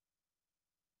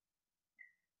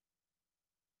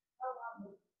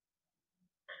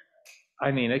 I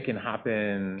mean, it can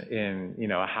happen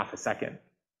in, a half a second.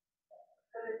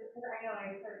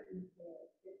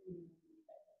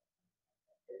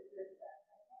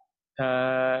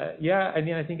 Yeah, I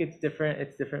mean, I think it's different.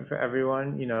 It's different for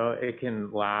everyone. It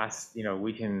can last,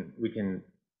 the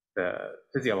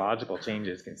physiological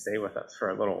changes can stay with us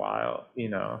for a little while,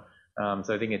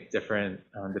 So I think it's different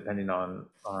depending on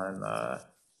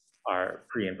our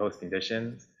pre and post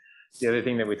conditions. The other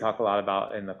thing that we talk a lot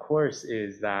about in the course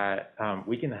is that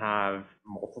we can have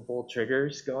multiple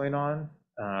triggers going on.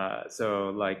 So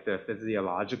like the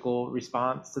physiological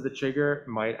response to the trigger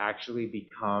might actually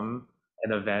become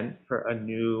an event for a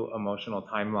new emotional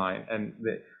timeline. And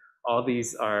all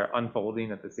these are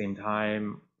unfolding at the same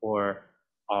time, or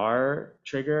our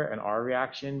trigger and our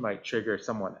reaction might trigger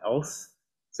someone else.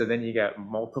 So then you get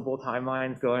multiple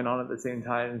timelines going on at the same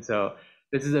time. So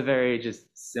this is a very just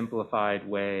simplified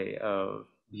way of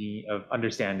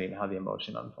understanding how the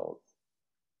emotion unfolds.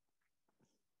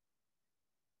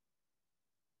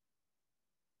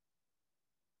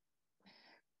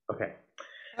 Okay,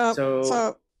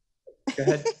 so go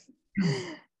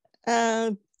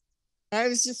ahead. I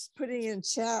was just putting in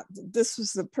chat that this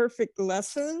was the perfect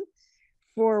lesson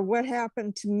for what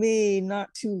happened to me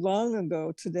not too long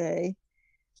ago today.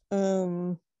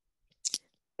 And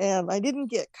I didn't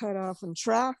get cut off in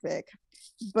traffic,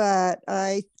 but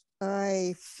I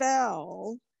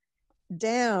fell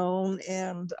down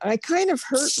and I kind of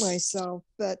hurt myself,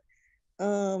 but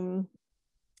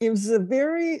it was a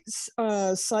very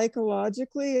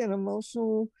psychologically and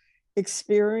emotional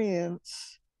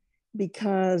experience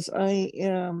because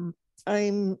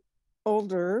I'm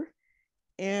older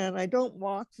and I don't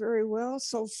walk very well.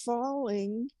 So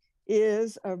falling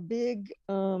is a big,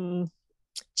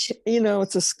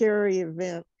 it's a scary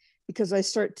event because I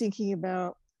start thinking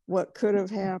about what could have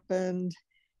happened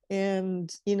and,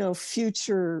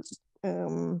 future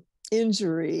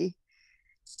injury.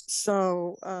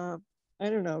 So I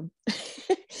don't know.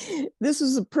 This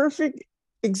was a perfect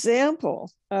example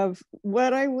of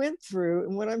what I went through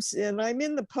and I'm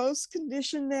in the post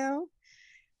condition now.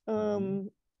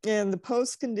 And the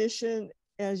post condition,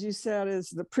 as you said,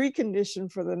 is the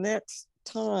precondition for the next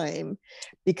time,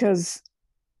 because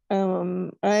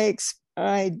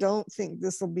I don't think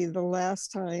this will be the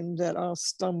last time that I'll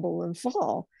stumble and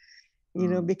fall,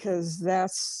 because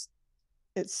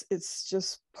it's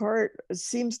just part, it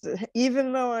seems to,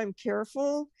 even though I'm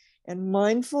careful and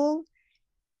mindful,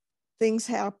 things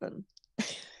happen.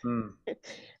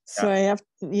 So I have,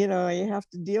 you have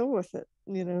to deal with it,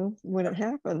 when it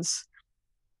happens.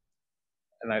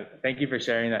 And I thank you for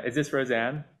sharing that. Is this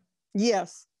Roseanne?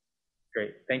 Yes.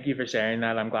 Great. Thank you for sharing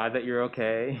that. I'm glad that you're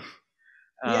okay.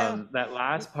 That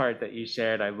last part that you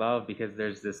shared, I love, because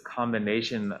there's this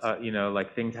combination,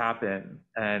 like things happen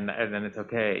and then it's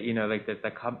okay, like the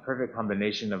perfect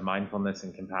combination of mindfulness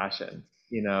and compassion,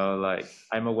 like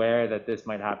I'm aware that this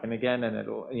might happen again and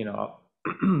it'll,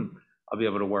 I'll be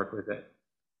able to work with it.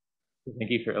 So thank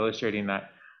you for illustrating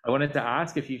that. I wanted to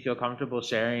ask if you feel comfortable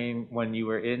sharing, when you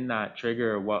were in that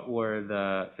trigger, what were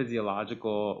the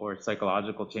physiological or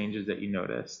psychological changes that you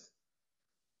noticed?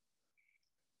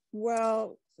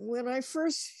 Well, when I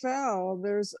first fell,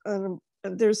 there's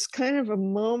kind of a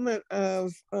moment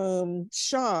of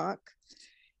shock,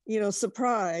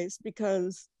 surprise,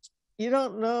 because you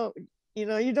don't know,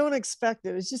 you don't expect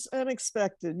it. It's just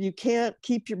unexpected. You can't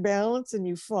keep your balance and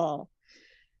you fall.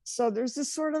 So there's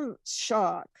this sort of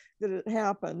shock that it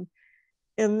happened.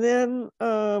 And then,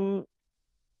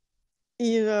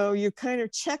 you're kind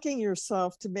of checking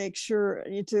yourself to make sure,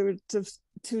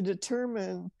 to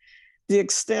determine the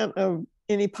extent of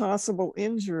any possible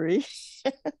injury.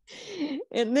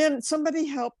 And then somebody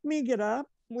helped me get up,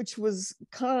 which was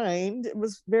kind. It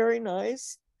was very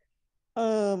nice.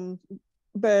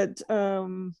 But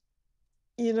so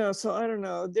I don't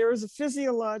know. There was a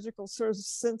physiological sort of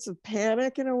sense of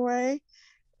panic in a way,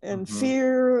 and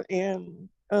fear, and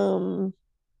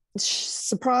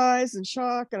surprise and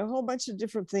shock, and a whole bunch of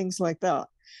different things like that.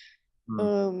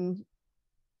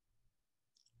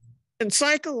 And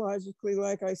psychologically,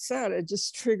 like I said, it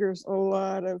just triggers a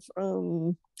lot of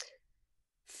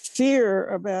fear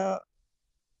about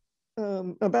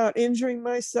injuring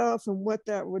myself and what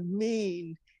that would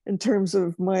mean in terms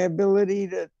of my ability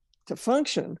to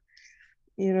function,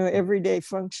 everyday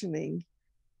functioning,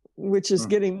 which is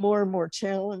getting more and more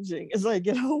challenging as I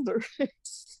get older.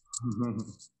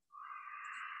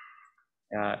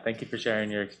 Yeah, thank you for sharing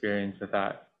your experience with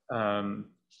that.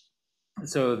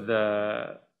 So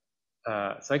the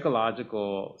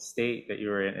psychological state that you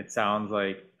were in, it sounds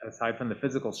like, aside from the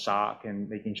physical shock and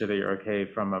making sure that you're okay,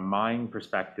 from a mind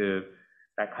perspective,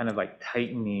 that kind of like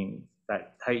tightening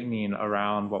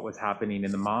around what was happening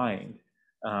in the mind,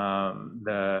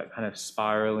 the kind of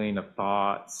spiraling of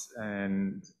thoughts,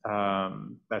 and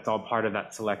that's all part of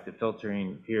that selective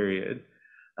filtering period.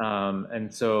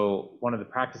 And so one of the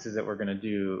practices that we're going to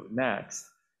do next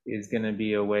is going to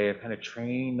be a way of kind of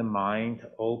training the mind to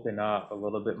open up a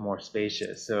little bit more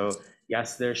spacious. So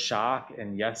yes, there's shock,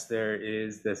 and yes, there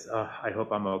is this, I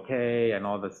hope I'm okay, and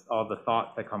all the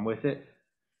thoughts that come with it.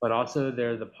 But also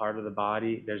there's the part of the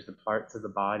body, there's the parts of the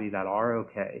body that are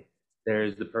okay.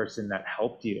 There's the person that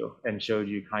helped you and showed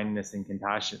you kindness and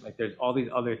compassion. Like there's all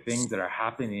these other things that are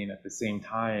happening at the same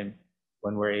time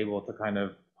when we're able to kind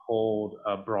of hold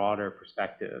a broader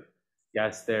perspective.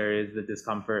 Yes, there is the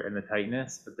discomfort and the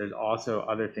tightness, but there's also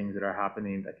other things that are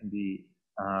happening that can be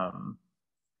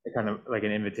kind of like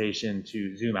an invitation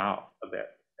to zoom out a bit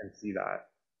and see that.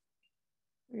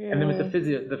 Yeah. And then with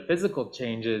the physical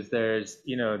changes, there's,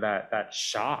 you know, that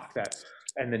shock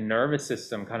and the nervous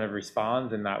system kind of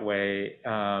responds in that way.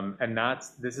 And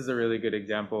this is a really good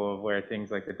example of where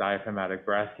things like the diaphragmatic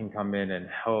breath can come in and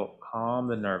help calm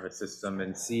the nervous system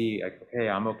and see, like, okay,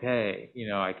 I'm okay. You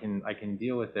know, I can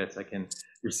deal with this. I can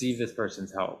receive this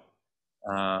person's help.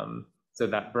 So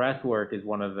that breath work is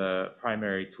one of the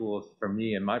primary tools for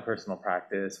me in my personal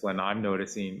practice when I'm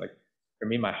noticing, like, for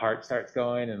me, my heart starts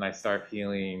going and I start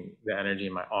feeling the energy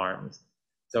in my arms.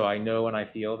 So I know when I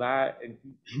feel that, and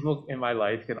people in my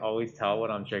life can always tell when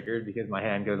I'm triggered because my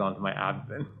hand goes onto my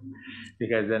abdomen,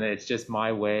 because then it's just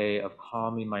my way of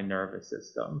calming my nervous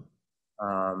system.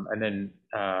 And then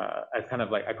as kind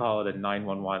of like, I call it a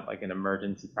 911, like an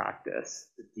emergency practice,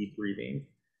 deep breathing.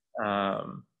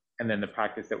 And then the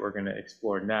practice that we're going to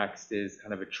explore next is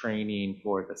kind of a training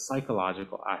for the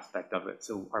psychological aspect of it.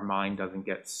 So our mind doesn't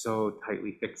get so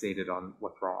tightly fixated on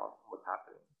what's wrong, what's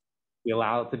happening. We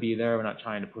allow it to be there. We're not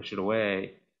trying to push it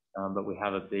away, but we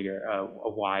have a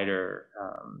wider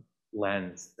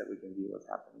lens that we can view what's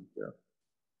happening through.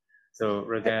 So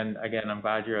Roseanne, again, I'm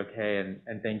glad you're okay.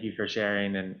 And thank you for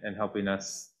sharing and helping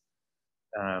us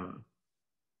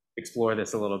explore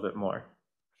this a little bit more.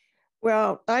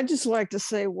 Well, I'd just like to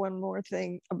say one more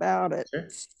thing about it. Sure.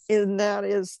 And that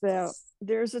is that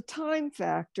there's a time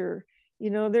factor. You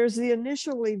know, there's the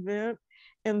initial event,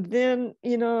 and then,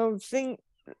 you know, I think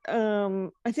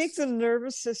the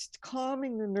nervous system,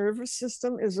 calming the nervous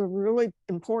system is a really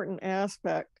important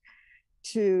aspect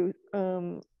to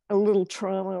a little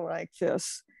trauma like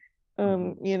this.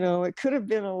 You know, it could have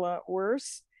been a lot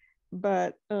worse,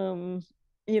 but, you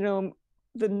know,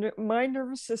 my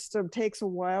nervous system takes a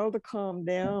while to calm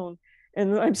down,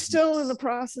 and I'm still in the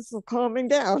process of calming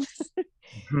down.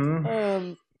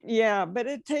 Yeah, but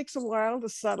it takes a while to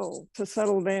settle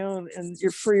down, and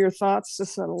for your thoughts to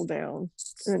settle down.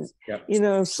 And you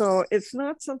know, so it's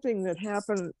not something that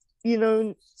happened, you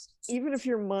know, even if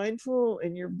you're mindful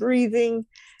and you're breathing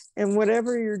and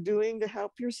whatever you're doing to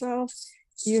help yourself,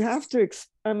 you have to,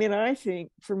 I mean, I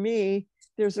think for me,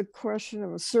 there's a question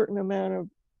of a certain amount of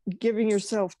giving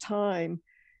yourself time,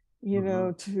 you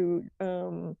know, to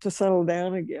settle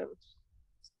down again.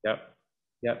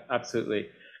 Yep, absolutely.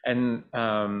 And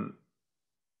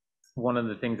one of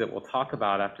the things that we'll talk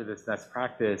about after this next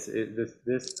practice is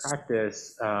this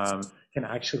practice can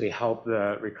actually help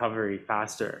the recovery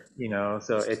faster, you know,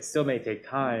 so it still may take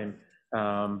time,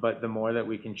 but the more that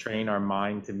we can train our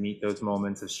mind to meet those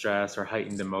moments of stress or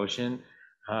heightened emotion,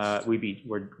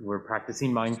 we're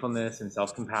practicing mindfulness and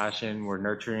self-compassion, we're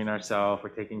nurturing ourselves, we're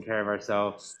taking care of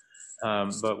ourselves.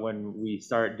 But when we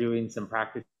start doing some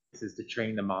practices to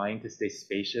train the mind to stay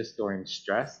spacious during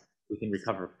stress, we can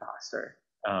recover faster,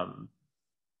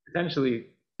 potentially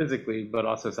physically, but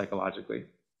also psychologically.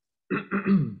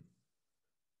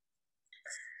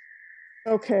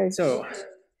 Okay. So,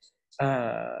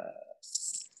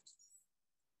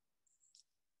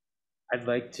 I'd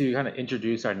like to kind of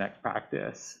introduce our next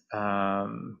practice.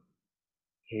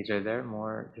 Paige, are there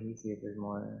more? Can you see if there's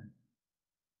more?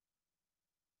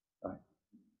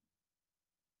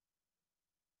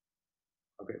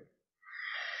 Okay.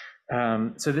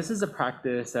 So this is a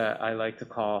practice that I like to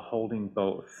call holding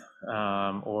both,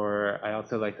 or I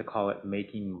also like to call it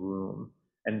making room.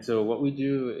 And so what we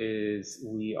do is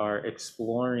we are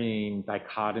exploring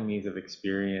dichotomies of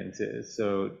experiences.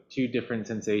 So two different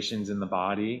sensations in the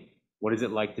body. What is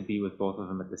it like to be with both of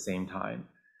them at the same time?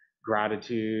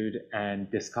 Gratitude and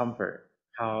discomfort.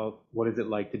 What is it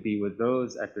like to be with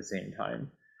those at the same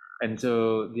time? And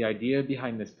so the idea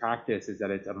behind this practice is that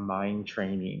it's a mind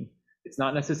training. It's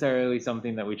not necessarily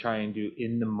something that we try and do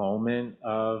in the moment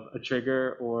of a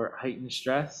trigger or heightened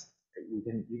stress. You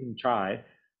can try,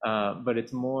 but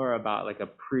it's more about like a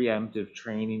preemptive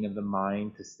training of the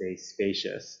mind to stay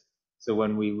spacious. So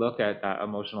when we look at that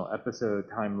emotional episode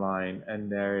timeline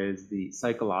and there is the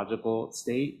psychological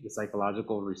state, the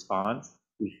psychological response,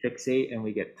 we fixate and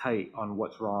we get tight on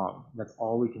what's wrong. That's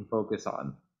all we can focus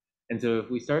on. And so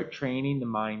if we start training the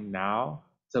mind now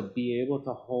So be able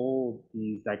to hold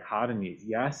these dichotomies.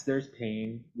 Yes, there's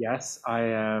pain. Yes, I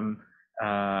am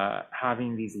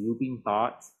having these looping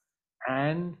thoughts,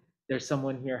 and there's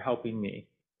someone here helping me,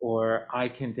 or I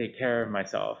can take care of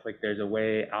myself. Like there's a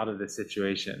way out of this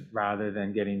situation rather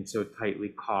than getting so tightly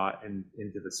caught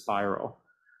into the spiral.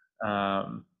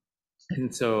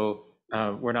 And so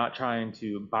we're not trying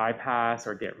to bypass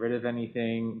or get rid of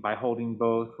anything by holding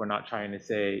both. We're not trying to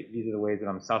say, these are the ways that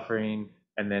I'm suffering,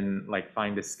 and then like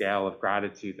find a scale of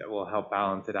gratitude that will help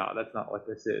balance it out. That's not what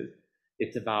this is.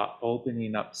 It's about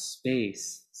opening up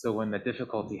space so when the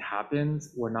difficulty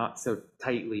happens, we're not so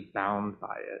tightly bound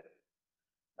by it.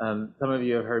 Some of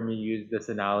you have heard me use this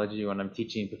analogy when I'm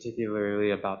teaching,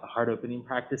 particularly about the heart opening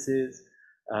practices,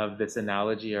 of this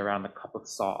analogy around a cup of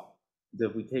salt. So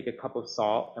if we take a cup of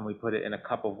salt and we put it in a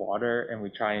cup of water and we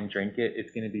try and drink it,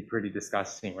 it's going to be pretty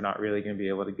disgusting. We're not really going to be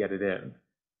able to get it in.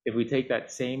 If we take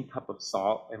that same cup of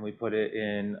salt and we put it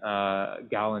in a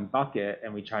gallon bucket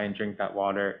and we try and drink that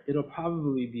water, it'll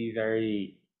probably be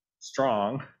very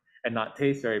strong and not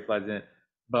taste very pleasant,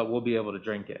 but we'll be able to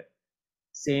drink it.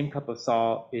 Same cup of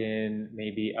salt in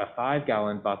maybe a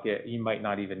 5-gallon bucket, you might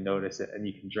not even notice it and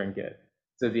you can drink it.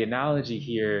 So the analogy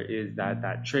here is that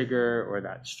that trigger or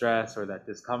that stress or that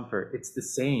discomfort, it's the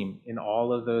same in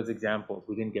all of those examples.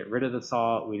 We didn't get rid of the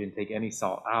salt. We didn't take any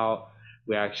salt out.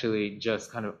 We actually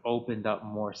just kind of opened up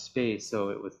more space so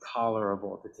it was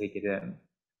tolerable to take it in.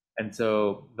 And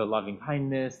so the loving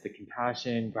kindness, the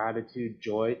compassion, gratitude,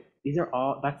 joy, these are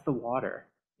all, that's the water.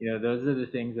 You know, those are the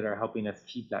things that are helping us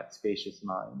keep that spacious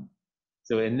mind.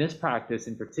 So in this practice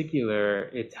in particular,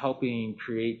 it's helping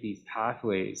create these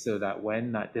pathways so that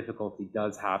when that difficulty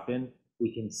does happen,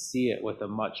 we can see it with a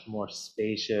much more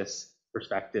spacious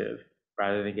perspective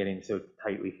rather than getting so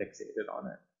tightly fixated on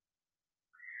it.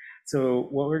 So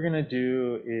what we're going to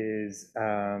do is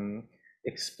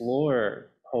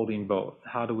explore holding both.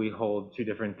 How do we hold two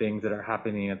different things that are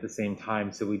happening at the same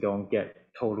time so we don't get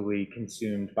totally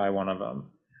consumed by one of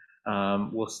them?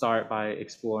 We'll start by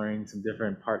exploring some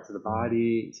different parts of the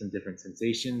body, some different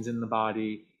sensations in the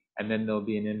body, and then there'll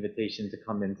be an invitation to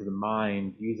come into the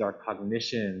mind, use our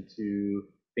cognition to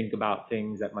think about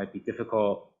things that might be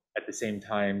difficult at the same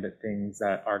time that things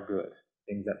that are good,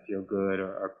 things that feel good or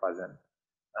are pleasant.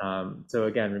 So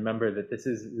again, remember that this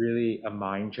is really a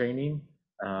mind training.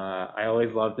 I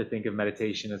always love to think of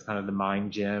meditation as kind of the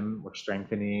mind gym. We're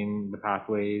strengthening the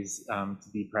pathways to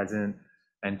be present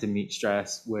and to meet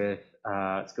stress with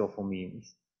skillful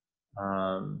means.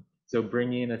 So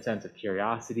bringing a sense of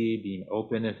curiosity, being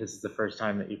open if this is the first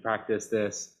time that you practice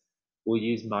this. We'll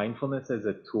use mindfulness as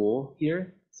a tool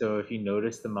here. So if you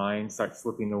notice the mind start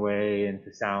slipping away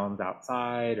into sounds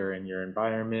outside or in your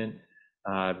environment,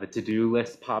 the to-do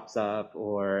list pops up,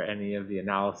 or any of the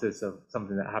analysis of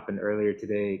something that happened earlier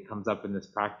today comes up in this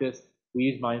practice, we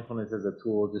use mindfulness as a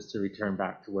tool just to return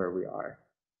back to where we are.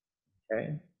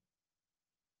 Okay.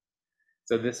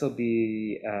 So this will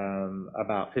be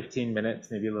about 15 minutes,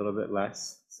 maybe a little bit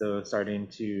less. So starting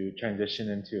to transition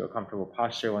into a comfortable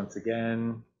posture once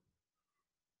again.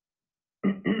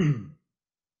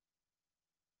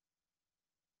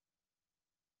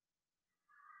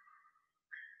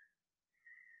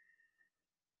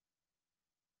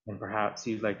 And perhaps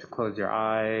you'd like to close your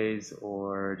eyes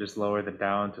or just lower them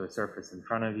down to a surface in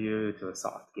front of you, to a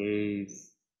soft gaze.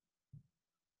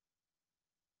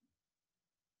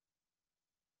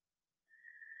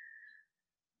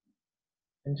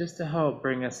 And just to help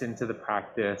bring us into the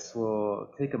practice,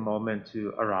 we'll take a moment to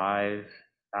arrive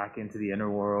back into the inner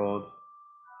world.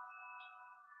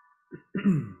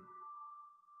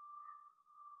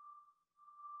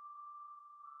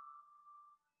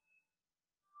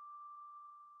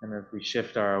 And as we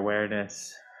shift our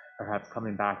awareness, perhaps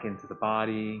coming back into the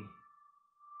body,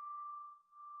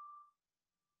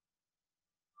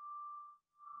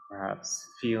 perhaps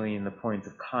feeling the points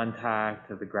of contact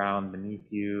of the ground beneath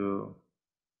you,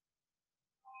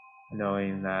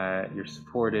 knowing that you're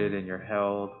supported and you're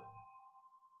held.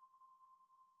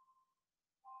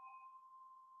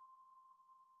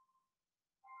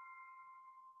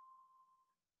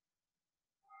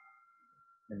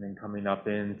 And then coming up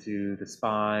into the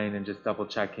spine and just double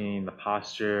checking the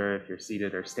posture, if you're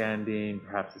seated or standing,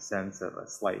 perhaps a sense of a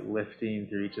slight lifting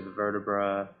through each of the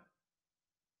vertebrae.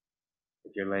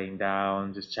 If you're laying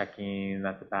down, just checking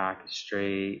that the back is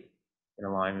straight, in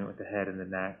alignment with the head and the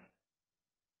neck.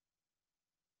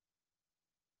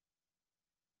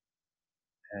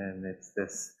 And it's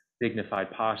this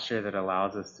dignified posture that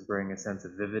allows us to bring a sense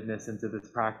of vividness into this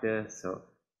practice. So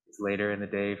it's later in the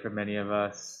day for many of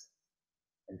us,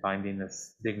 and finding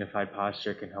this dignified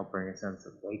posture can help bring a sense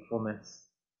of wakefulness.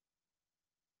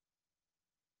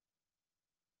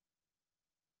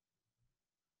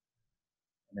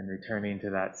 And then returning to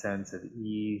that sense of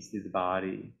ease through the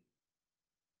body,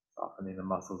 softening the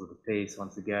muscles of the face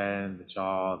once again, the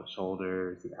jaw, the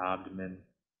shoulders, the abdomen.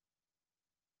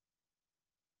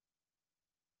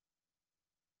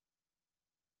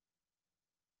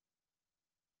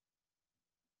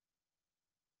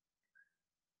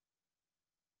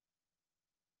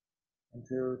 And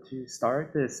so to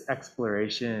start this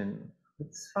exploration,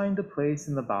 let's find a place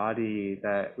in the body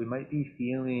that we might be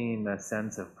feeling a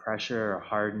sense of pressure or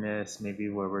hardness, maybe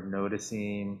where we're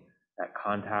noticing that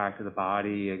contact of the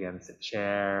body against a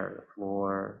chair or the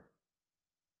floor.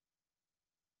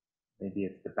 Maybe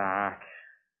it's the back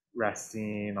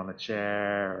resting on the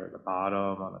chair or the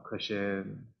bottom on the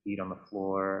cushion, feet on the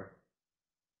floor.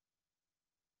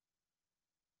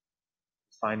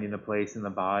 Finding a place in the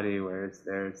body where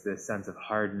there's this sense of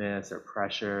hardness or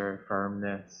pressure,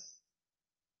 firmness.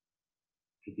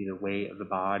 It could be the weight of the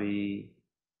body.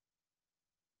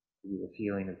 It could be the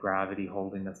feeling of gravity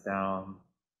holding us down.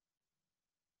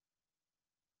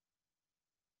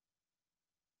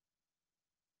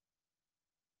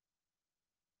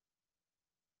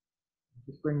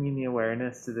 Just bringing the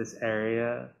awareness to this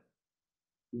area,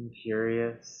 being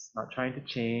curious, not trying to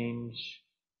change,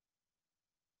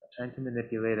 not trying to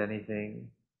manipulate anything.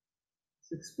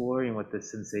 Just exploring what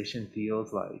this sensation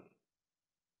feels like.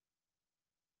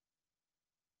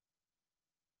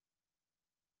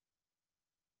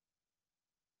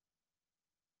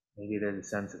 Maybe there's a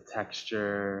sense of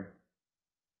texture.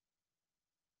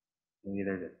 Maybe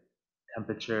there's a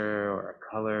temperature or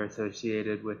a color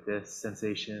associated with this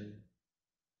sensation.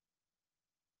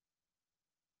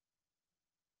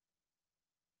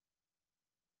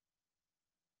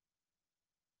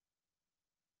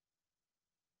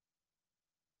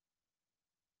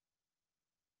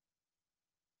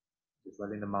 Just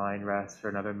letting the mind rest for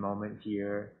another moment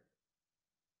here.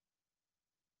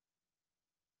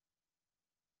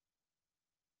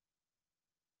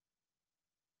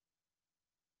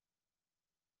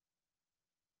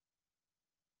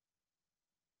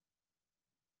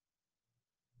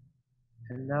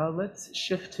 And now let's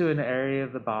shift to an area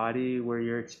of the body where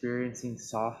you're experiencing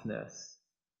softness.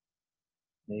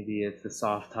 Maybe it's the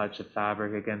soft touch of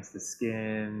fabric against the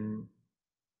skin.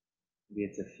 Maybe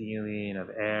it's a feeling of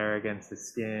air against the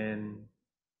skin.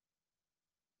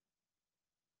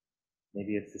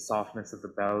 Maybe it's the softness of the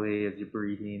belly as you're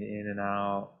breathing in and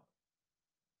out.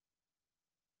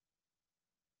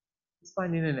 Just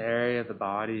finding an area of the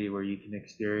body where you can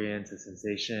experience a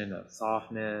sensation of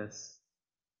softness.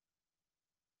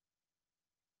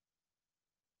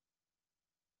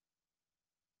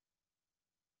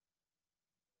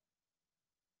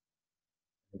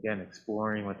 Again,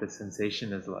 exploring what the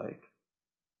sensation is like.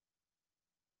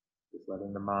 Just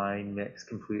letting the mind mix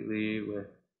completely with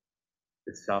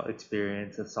this felt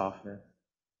experience of softness.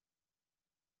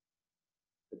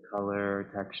 The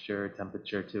color, texture,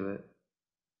 temperature to it.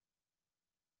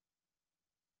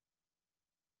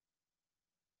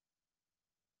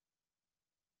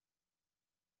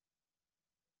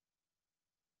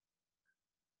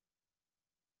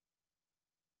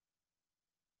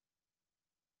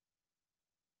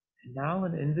 And now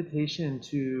an invitation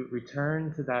to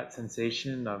return to that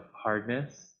sensation of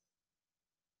hardness,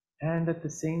 and at the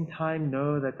same time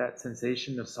know that that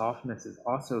sensation of softness is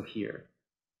also here.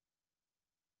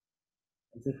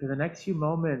 And so for the next few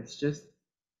moments, just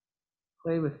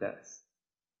play with this.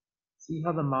 See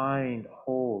how the mind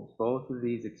holds both of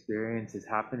these experiences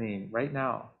happening right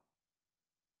now.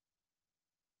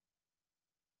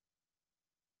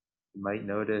 You might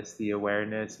notice the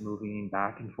awareness moving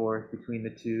back and forth between the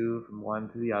two, from one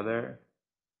to the other.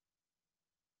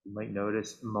 You might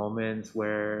notice moments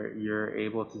where you're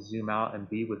able to zoom out and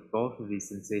be with both of these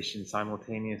sensations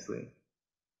simultaneously.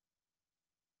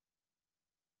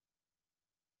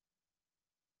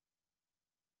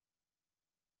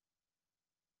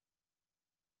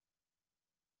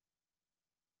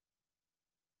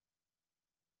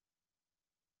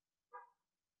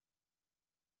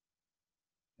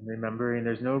 And remembering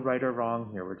there's no right or wrong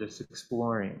here, we're just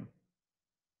exploring.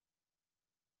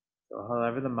 So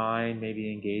however the mind may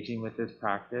be engaging with this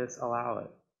practice, allow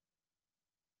it.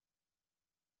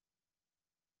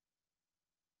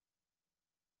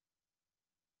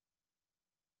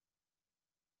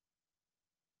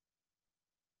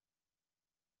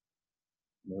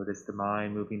 Notice the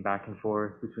mind moving back and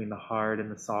forth between the hard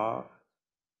and the soft.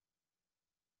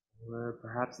 Or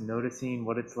perhaps noticing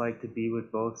what it's like to be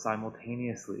with both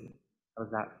simultaneously. How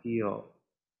does that feel?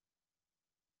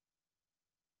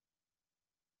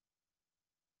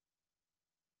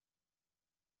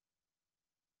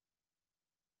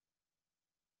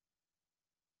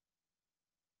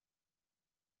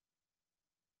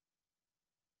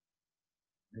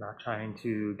 We're not trying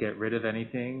to get rid of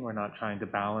anything. We're not trying to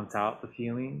balance out the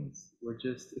feelings. We're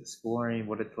just exploring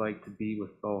what it's like to be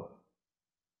with both.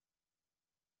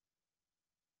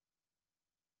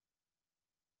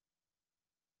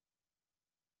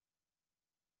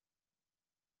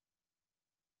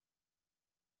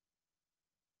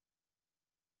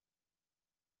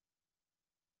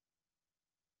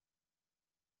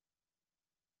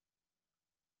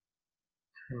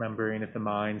 Remembering if the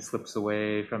mind slips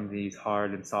away from these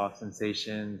hard and soft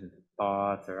sensations into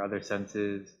thoughts or other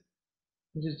senses,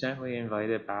 you just gently invite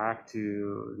it back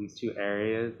to these two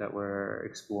areas that we're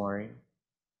exploring.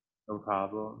 No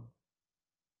problem.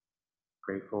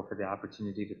 Grateful for the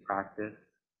opportunity to practice.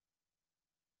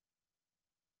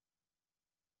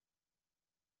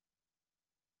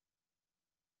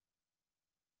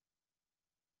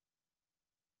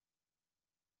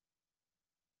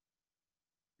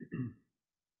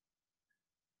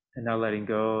 And now letting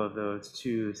go of those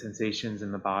two sensations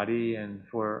in the body. And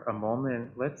for a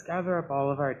moment, let's gather up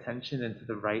all of our attention into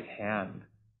the right hand.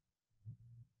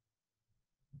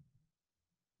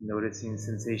 Noticing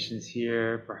sensations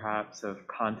here, perhaps of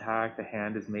contact the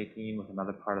hand is making with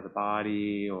another part of the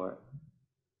body or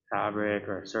fabric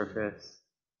or a surface.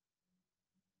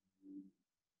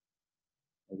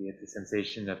 Maybe it's a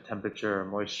sensation of temperature or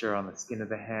moisture on the skin of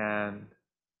the hand.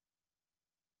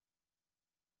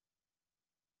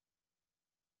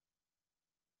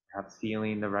 Perhaps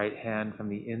feeling the right hand from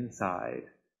the inside,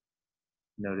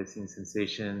 noticing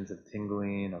sensations of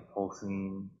tingling or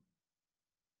pulsing.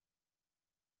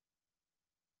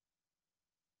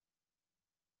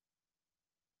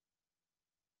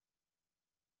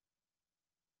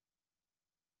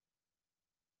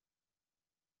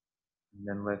 And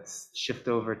then let's shift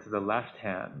over to the left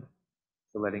hand.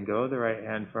 So letting go of the right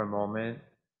hand for a moment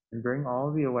and bring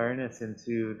all the awareness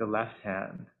into the left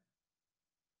hand,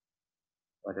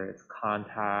 whether it's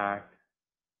contact,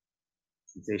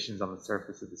 sensations on the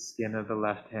surface of the skin of the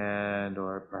left hand,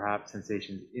 or perhaps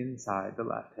sensations inside the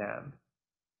left hand.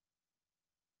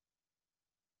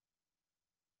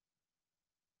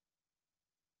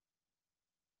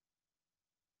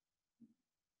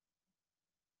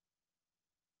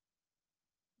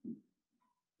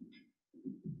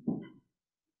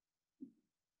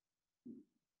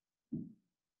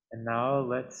 And now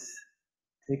let's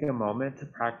take a moment to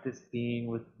practice being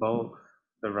with both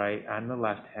the right and the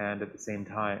left hand at the same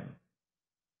time.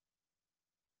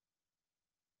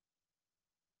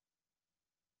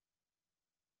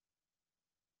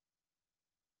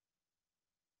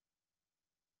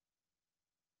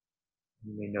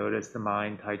 You may notice the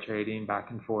mind titrating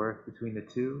back and forth between the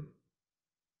two.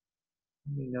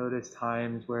 You may notice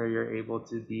times where you're able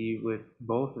to be with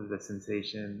both of the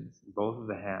sensations, both of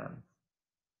the hands.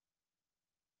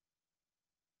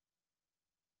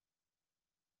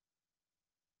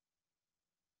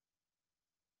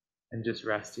 And just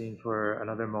resting for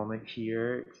another moment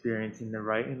here, experiencing the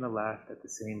right and the left at the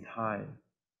same time.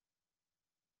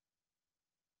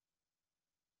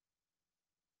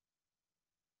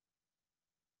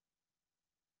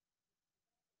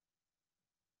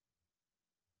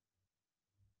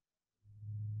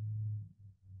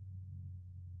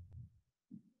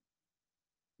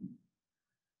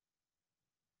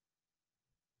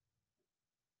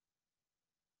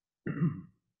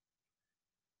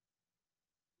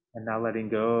 And now letting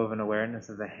go of an awareness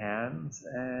of the hands,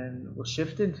 and we'll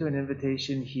shift into an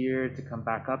invitation here to come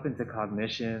back up into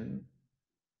cognition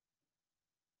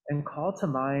and call to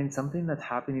mind something that's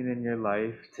happening in your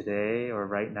life today or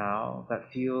right now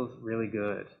that feels really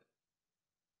good.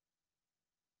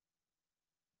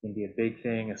 It can be a big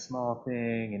thing, a small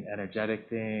thing, an energetic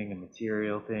thing, a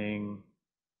material thing.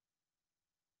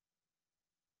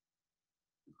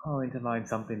 Calling to mind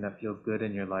something that feels good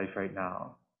in your life right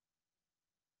now.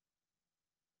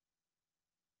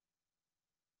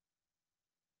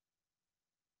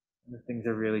 And if things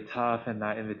are really tough and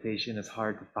that invitation is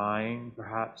hard to find,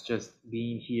 perhaps just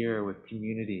being here with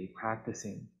community,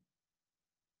 practicing.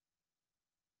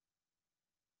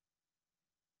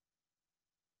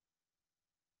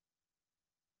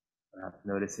 Perhaps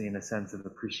noticing a sense of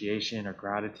appreciation or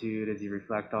gratitude as you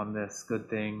reflect on this good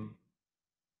thing.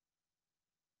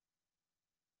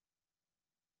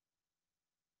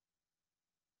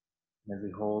 And as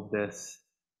we hold this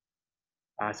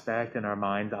aspect in our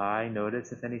mind's eye,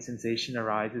 notice if any sensation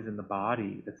arises in the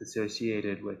body that's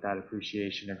associated with that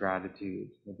appreciation or gratitude.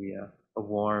 Maybe a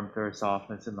warmth or a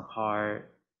softness in the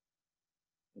heart,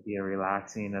 maybe a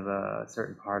relaxing of a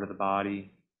certain part of the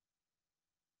body.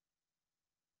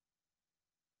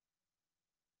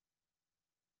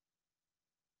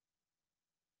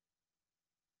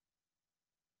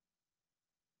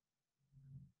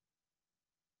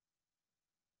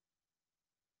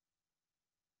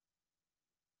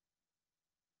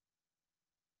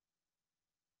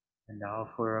 And now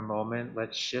for a moment,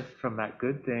 let's shift from that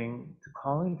good thing to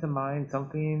calling to mind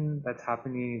something that's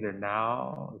happening either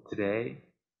now or today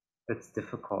that's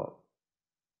difficult.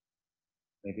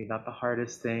 Maybe not the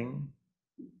hardest thing,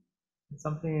 but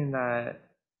something that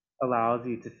allows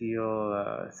you to feel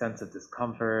a sense of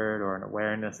discomfort or an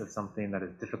awareness of something that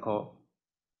is difficult.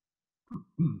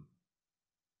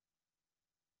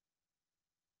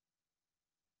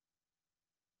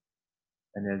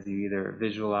 And as you either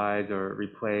visualize or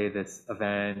replay this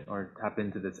event or tap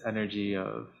into this energy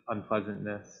of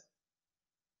unpleasantness,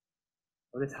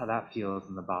 notice how that feels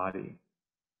in the body.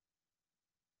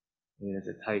 Maybe there's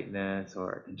a tightness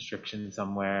or a constriction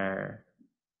somewhere.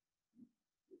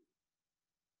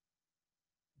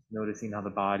 Noticing how the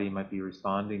body might be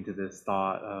responding to this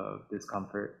thought of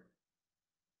discomfort.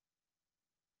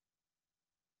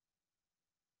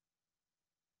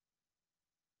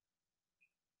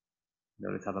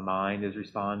 Notice how the mind is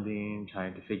responding,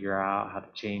 trying to figure out how to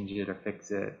change it or fix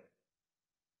it.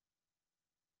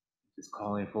 Just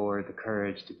calling forward the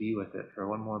courage to be with it for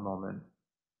one more moment.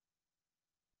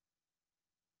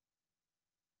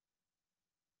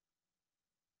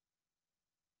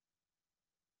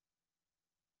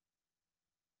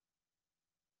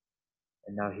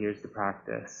 And now here's the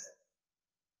practice.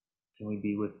 Can we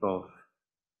be with both?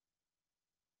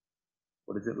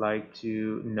 What is it like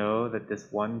to know that this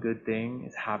one good thing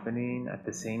is happening at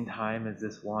the same time as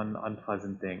this one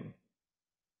unpleasant thing?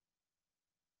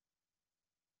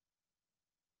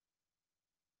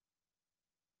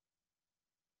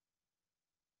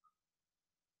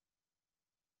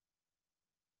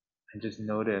 And just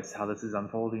notice how this is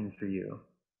unfolding for you.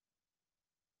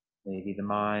 Maybe the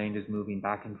mind is moving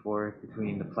back and forth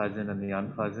between the pleasant and the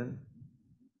unpleasant.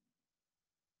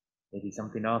 Maybe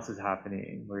something else is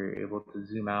happening where you're able to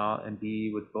zoom out and be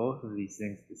with both of these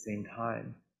things at the same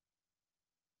time.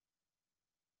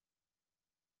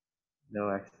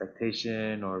 No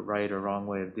expectation or right or wrong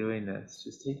way of doing this.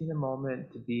 Just taking a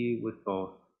moment to be with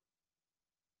both.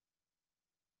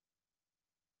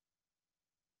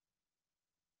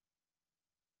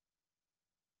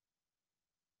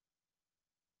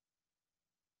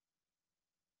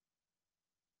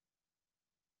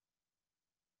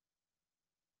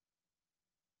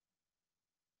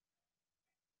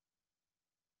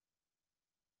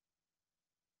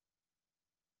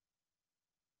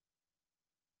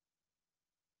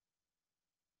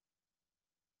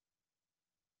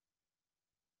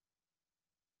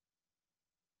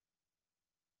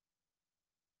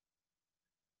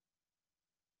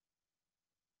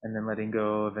 And then letting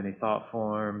go of any thought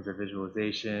forms or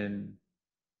visualization.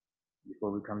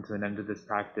 Before we come to an end of this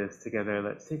practice together,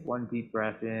 let's take one deep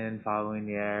breath in, following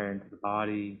the air into the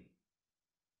body.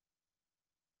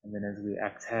 And then as we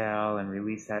exhale and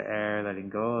release that air, letting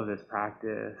go of this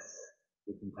practice,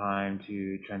 taking time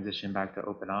to transition back to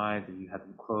open eyes if you have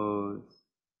them closed.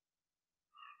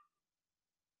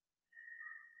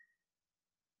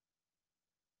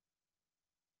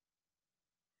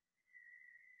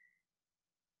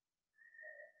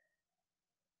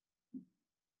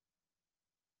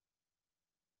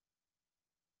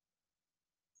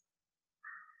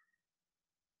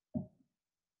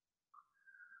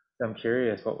 So I'm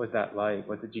curious, what was that like?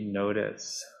 What did you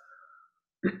notice?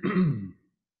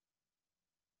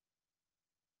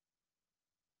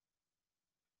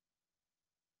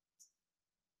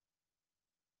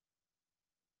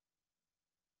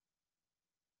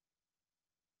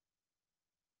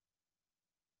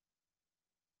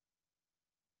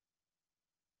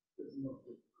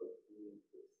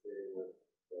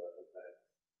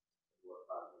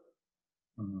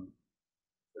 Mhm.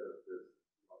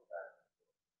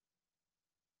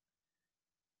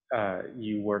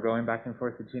 You were going back and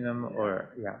forth between them,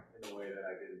 or yeah? In a way that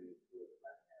I didn't use to with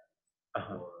my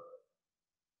hands. Or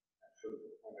I showed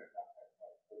the point of contact my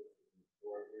foot in the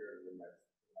floor here, and then my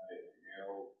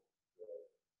nail, the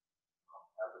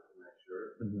fabric in my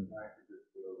shirt. I could just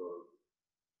feel those.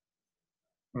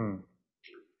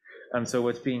 So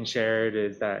what's being shared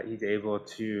is that he's able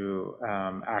to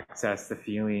access the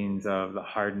feelings of the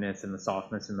hardness and the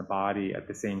softness in the body at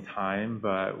the same time,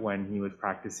 but when he was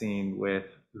practicing with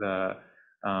the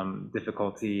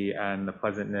difficulty and the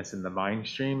pleasantness in the mind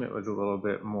stream, it was a little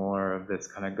bit more of this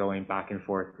kind of going back and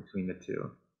forth between the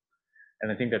two.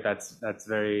 And I think that that's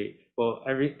very, well,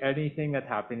 anything that's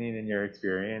happening in your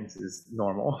experience is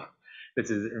normal. This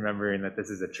is remembering that this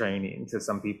is a training. So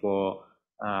some people,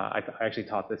 I actually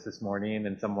taught this morning,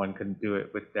 and someone couldn't do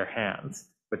it with their hands,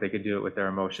 but they could do it with their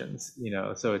emotions, you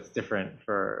know. So it's different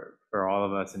for all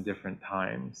of us in different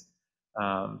times.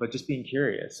 but just being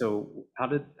curious. So how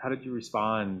did you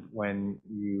respond when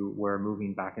you were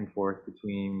moving back and forth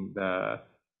between the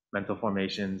mental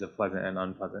formations of pleasant and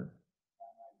unpleasant?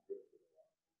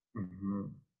 Mm-hmm.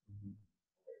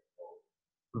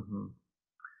 Mm-hmm.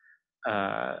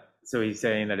 So he's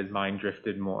saying that his mind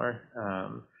drifted more.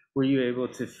 Were you able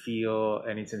to feel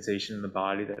any sensation in the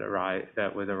body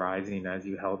that was arising as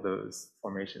you held those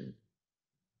formations?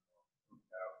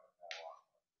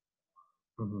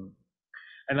 Mm-hmm.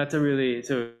 And that's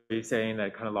so he's saying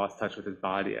that kind of lost touch with his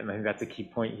body. And I think that's a key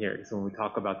point here. So when we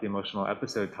talk about the emotional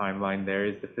episode timeline, there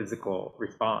is the physical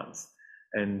response.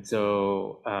 And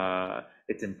so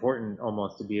it's important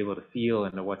almost to be able to feel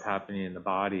into what's happening in the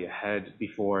body ahead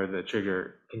before the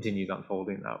trigger continues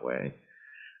unfolding that way.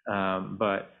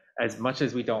 But as much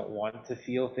as we don't want to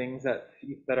feel things that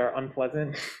are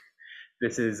unpleasant,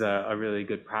 this is a really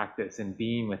good practice in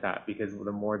being with that, because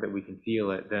the more that we can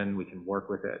feel it, then we can work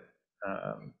with it.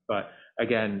 But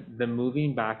again, the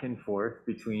moving back and forth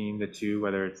between the two,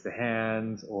 whether it's the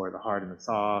hands or the hard and the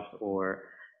soft, or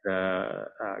the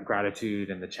gratitude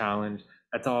and the challenge,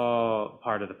 that's all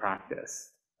part of the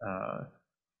practice.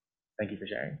 Thank you for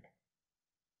sharing.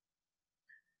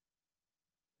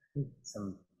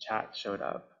 Some chat showed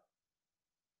up.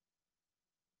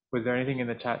 Was there anything in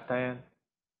the chat, Diane?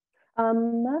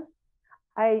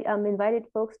 I invited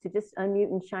folks to just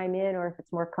unmute and chime in, or if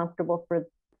it's more comfortable for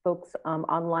folks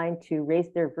online to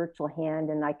raise their virtual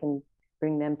hand and I can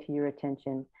bring them to your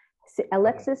attention.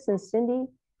 Alexis and Cindy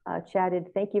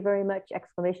chatted, "Thank you very much,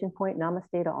 exclamation point,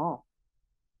 namaste to all."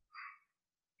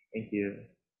 Thank you.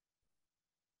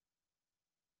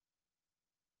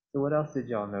 So what else did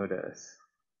y'all notice?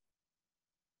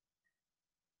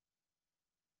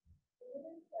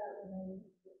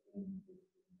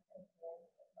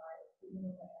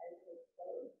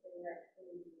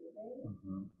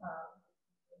 Mm-hmm.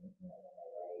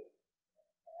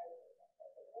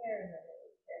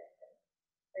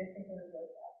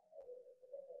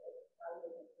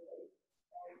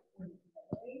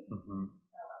 Mm-hmm.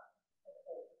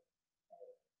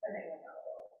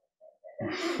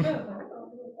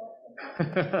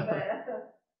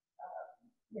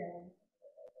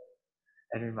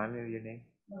 And remind me of your name?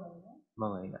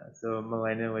 Melina. So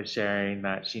Melina was sharing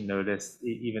that she noticed,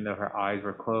 even though her eyes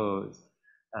were closed,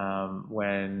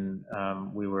 when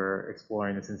we were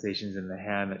exploring the sensations in the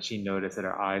hand, that she noticed that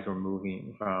her eyes were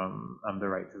moving from the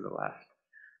right to the left.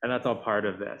 And that's all part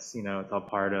of this, it's all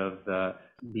part of the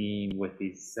being with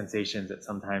these sensations that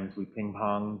sometimes we ping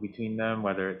pong between them,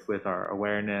 whether it's with our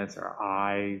awareness, our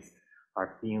eyes,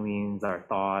 our feelings, our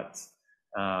thoughts,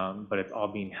 but it's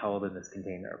all being held in this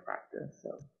container of practice.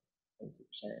 So thank you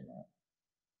for sharing that.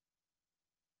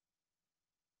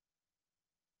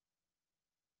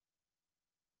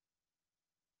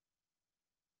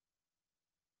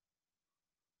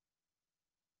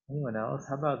 Anyone else?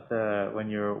 How about when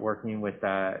you're working with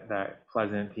that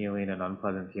pleasant feeling and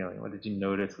unpleasant feeling? What did you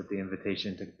notice with the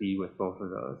invitation to be with both of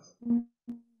those?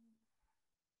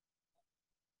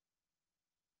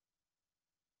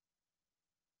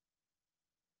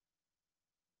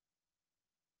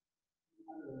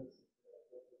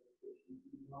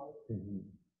 Mm-hmm.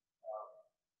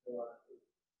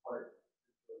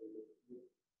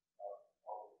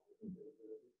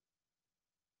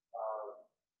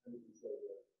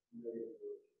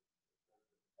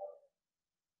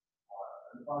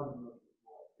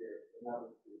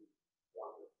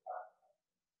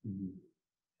 Mm-hmm.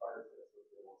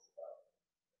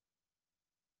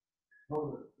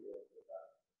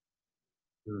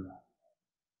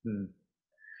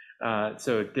 Mm-hmm.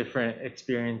 So different,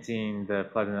 experiencing the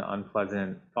pleasant and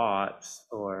unpleasant thoughts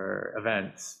or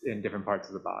events in different parts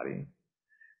of the body.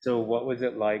 So what was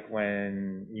it like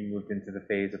when you moved into the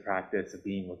phase of practice of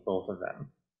being with both of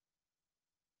them?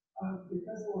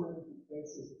 Because they were in different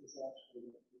places, it was actually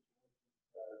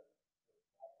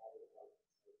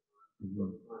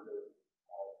Mm-hmm.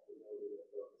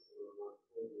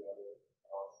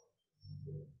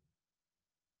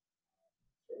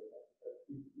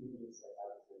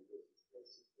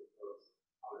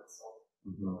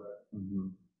 Mm-hmm. Mm-hmm.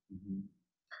 Mm-hmm.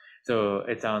 So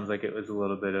it sounds like it was a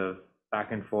little bit of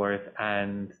back and forth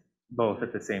and both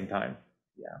at the same time.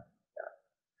 Yeah.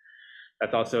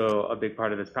 That's also a big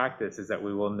part of this practice, is that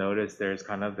we will notice there's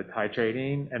kind of the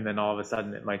titrating, and then all of a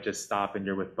sudden it might just stop and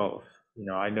you're with both.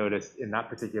 I noticed in that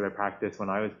particular practice, when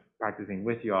I was practicing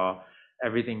with y'all,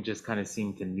 everything just kind of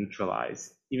seemed to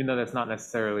neutralize. Even though that's not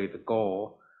necessarily the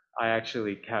goal, I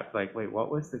actually kept like, wait,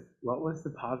 what was the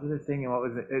positive thing, and what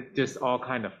was it? It just all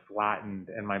kind of flattened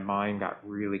and my mind got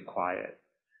really quiet.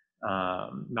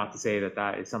 Not to say that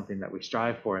that is something that we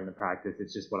strive for in the practice,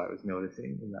 it's just what I was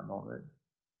noticing in that moment.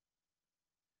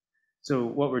 So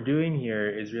what we're doing here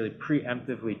is really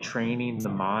preemptively training the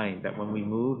mind that when we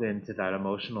move into that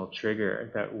emotional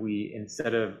trigger, that we,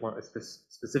 instead of,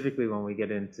 specifically when we get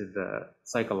into the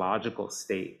psychological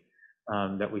state,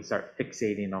 that we start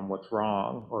fixating on what's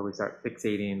wrong, or we start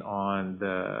fixating on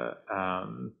the,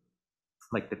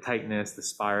 like the tightness, the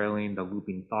spiraling, the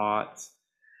looping thoughts,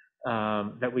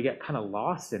 that we get kind of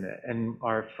lost in it, and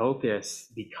our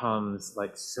focus becomes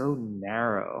like so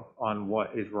narrow on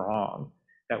what is wrong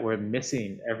that we're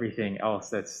missing everything else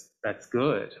that's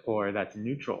good or that's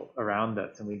neutral around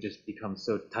us, and we just become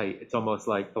so tight. It's almost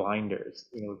like blinders.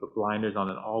 You know, we put blinders on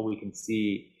and all we can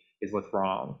see is what's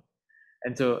wrong.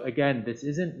 And so again, this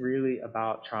isn't really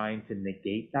about trying to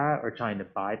negate that or trying to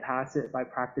bypass it by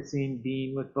practicing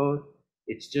being with both.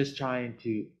 It's just trying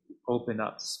to open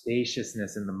up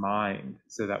spaciousness in the mind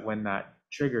so that when that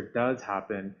trigger does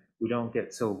happen, we don't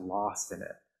get so lost in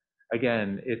it.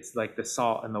 Again, it's like the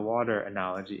salt and the water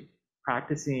analogy.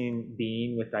 Practicing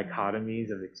being with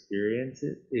dichotomies of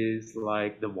experiences is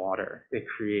like the water. It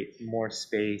creates more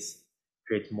space,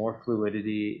 creates more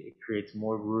fluidity, it creates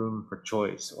more room for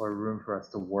choice or room for us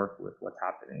to work with what's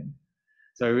happening.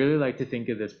 So I really like to think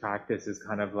of this practice as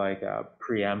kind of like a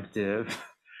preemptive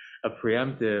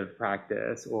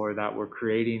practice, or that we're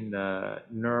creating the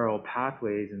neural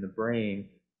pathways in the brain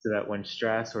so that when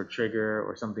stress or trigger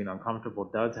or something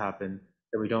uncomfortable does happen,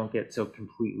 that we don't get so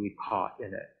completely caught in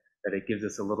it, that it gives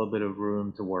us a little bit of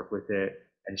room to work with it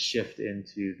and shift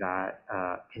into that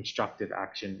constructive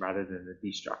action rather than the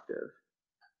destructive.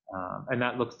 And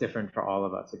that looks different for all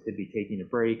of us. It could be taking a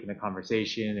break in a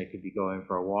conversation, it could be going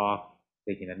for a walk,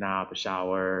 taking a nap, a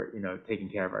shower, you know, taking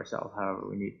care of ourselves however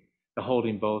we need. The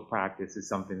holding both practice is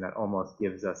something that almost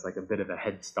gives us like a bit of a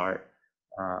head start.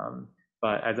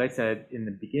 But as I said in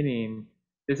the beginning,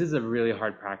 this is a really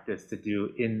hard practice to do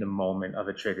in the moment of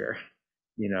a trigger.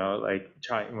 You know, like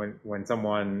when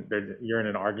someone, you're in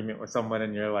an argument with someone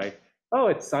and you're like, oh,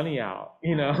 it's sunny out,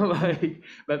 you know, like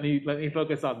let me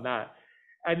focus on that.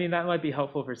 I mean, that might be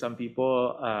helpful for some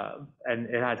people, and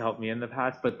it has helped me in the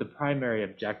past, but the primary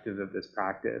objective of this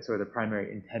practice, or the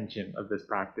primary intention of this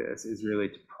practice, is really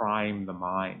to prime the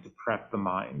mind, to prep the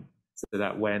mind, so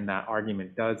that when that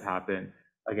argument does happen,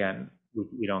 again,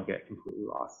 we don't get completely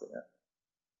lost in it.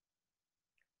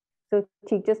 So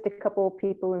Teague, just a couple of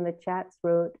people in the chats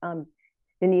wrote,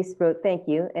 Denise wrote, thank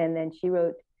you. And then she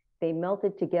wrote, they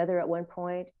melted together at one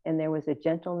point and there was a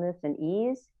gentleness and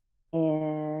ease.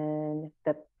 And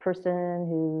the person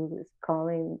who is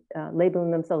calling,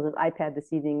 labeling themselves as iPad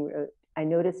this evening wrote, I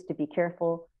noticed to be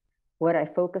careful what I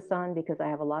focus on because I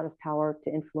have a lot of power to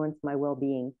influence my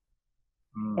well-being.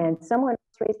 And someone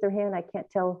else raised their hand. I can't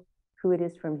tell who it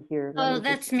is from here.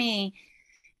 That's me.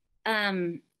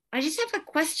 I just have a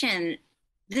question.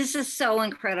 This is so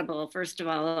incredible, first of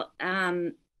all.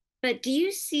 But do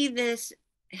you see this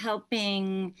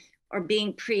helping or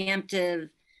being preemptive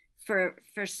for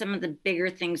some of the bigger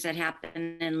things that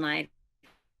happen in life?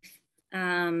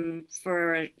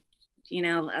 For, you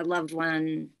know, a loved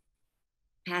one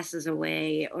passes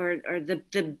away, or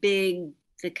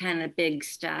the kind of big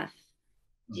stuff.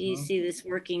 Do you see this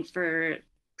working for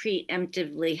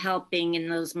preemptively helping in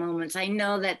those moments? I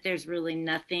know that there's really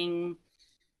nothing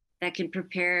that can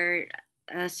prepare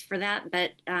us for that,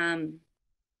 but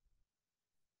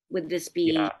would this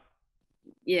be?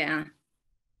 Yeah.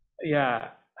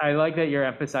 I like that you're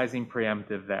emphasizing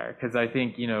preemptive there, because I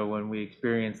think, you know, when we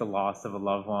experience the loss of a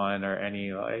loved one or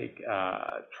any like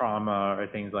trauma or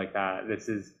things like that, this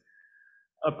is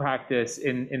a practice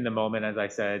in the moment, as I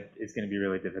said, is going to be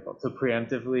really difficult. So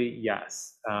preemptively,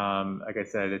 yes. Like I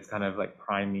said, it's kind of like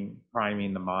priming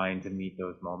the mind to meet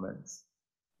those moments.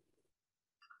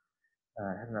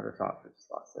 I had another thought, but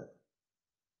just lost it.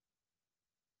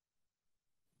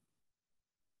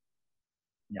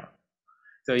 Yeah.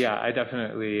 So yeah, I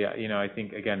definitely, you know, I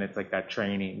think again, it's like that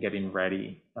training, getting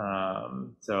ready.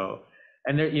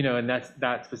 And there, you know, and that's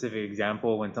that specific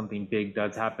example, when something big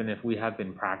does happen, if we have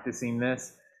been practicing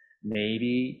this,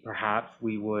 maybe perhaps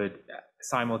we would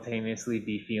simultaneously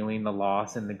be feeling the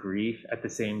loss and the grief at the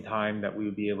same time that we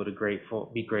would be able to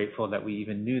be grateful that we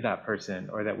even knew that person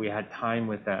or that we had time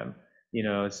with them, you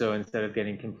know. So instead of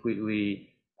getting completely,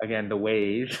 again, the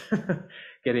wave,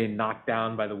 getting knocked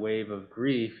down by the wave of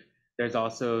grief, there's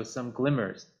also some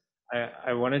glimmers.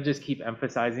 I want to just keep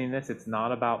emphasizing this. It's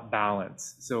not about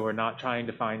balance. So we're not trying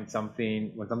to find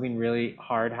something, when something really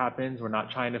hard happens, we're not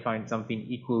trying to find something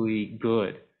equally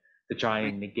good to try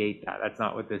and negate that. That's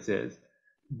not what this is.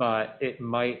 But it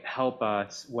might help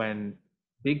us when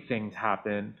big things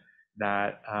happen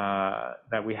that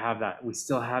that we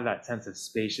still have that sense of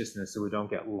spaciousness, so we don't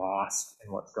get lost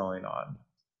in what's going on.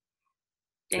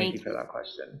 Thank you for that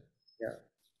question. Yeah.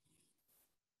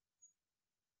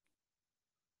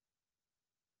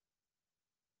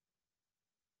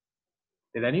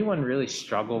 Did anyone really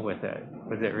struggle with it?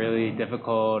 Was it really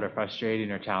difficult or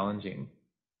frustrating or challenging?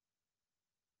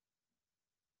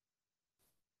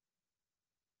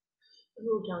 A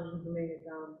little challenging for me.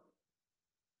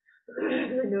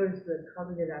 I noticed the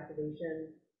cognitive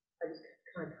activation. I just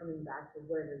kind of coming back to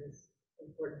whatever this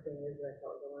important thing is that I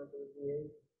felt like I wanted to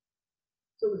review.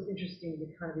 So it was interesting to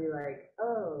kind of be like,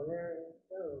 oh, there it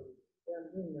goes. Yeah,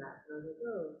 I'm doing that. And I was like,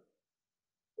 oh,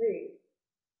 wait,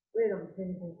 I'm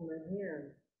paying attention to my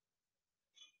hand.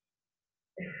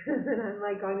 And then I'm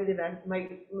like,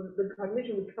 the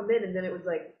cognition would come in, and then it was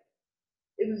like,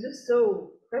 it was just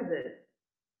so present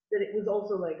that it was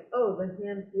also like, oh, the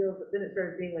hand feels, but then it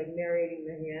started being like narrating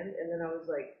the hand, and then I was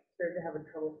like, started to have a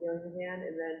trouble feeling the hand,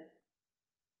 and then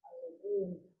I was like,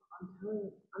 hey,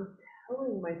 I'm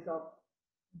telling myself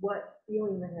what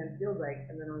feeling the hand feels like,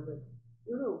 and then I was like,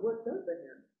 no, what does the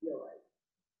hand feel like?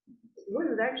 What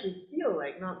does it actually feel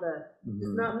like? Not the,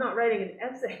 just not writing an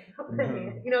essay about the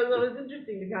hand, you know. So it was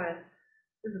interesting to kind of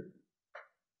just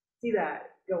see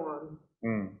that go on,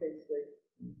 basically.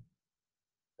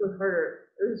 It was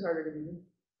harder to be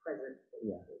present.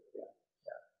 Yeah.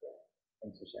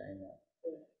 Thanks for sharing that.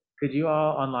 Yeah. Could you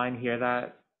all online hear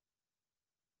that?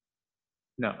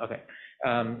 No, okay.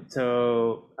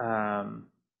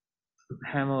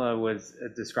 Pamela was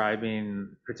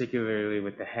describing, particularly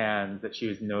with the hands, that she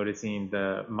was noticing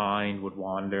the mind would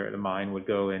wander, the mind would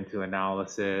go into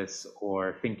analysis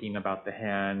or thinking about the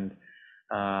hand,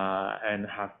 and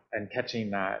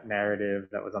catching that narrative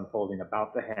that was unfolding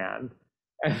about the hand,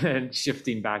 and then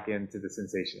shifting back into the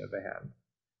sensation of the hand.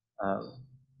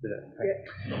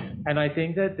 And I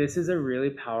think that this is a really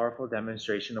powerful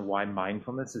demonstration of why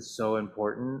mindfulness is so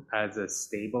important as a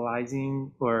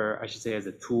stabilizing, or I should say as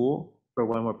a tool for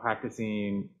when we're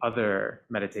practicing other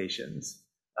meditations.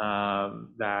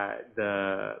 That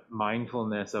the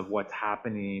mindfulness of what's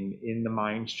happening in the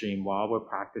mind stream while we're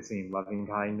practicing loving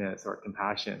kindness or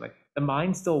compassion, like the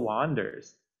mind still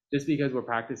wanders. Just because we're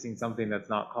practicing something that's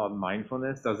not called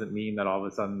mindfulness doesn't mean that all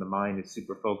of a sudden the mind is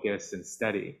super focused and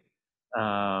steady.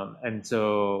 And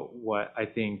so what I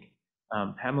think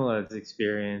Pamela's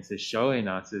experience is showing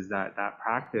us is that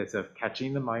practice of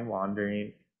catching the mind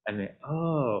wandering and then,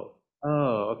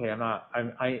 okay,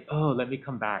 let me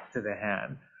come back to the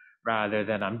hand, rather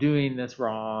than I'm doing this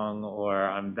wrong or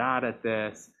I'm bad at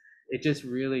this. It just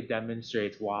really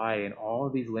demonstrates why in all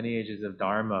of these lineages of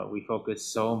Dharma, we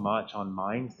focus so much on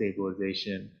mind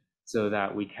stabilization, so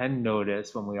that we can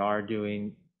notice when we are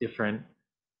doing different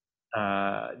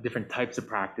types of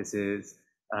practices.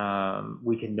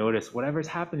 We can notice whatever's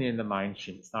happening in the mind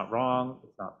stream. It's not wrong,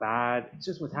 it's not bad, it's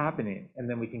just what's happening. And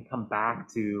then we can come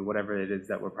back to whatever it is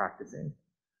that we're practicing.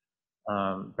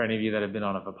 For any of you that have been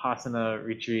on a Vipassana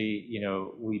retreat, you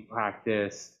know, we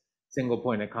practice single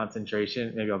point of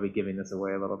concentration. Maybe I'll be giving this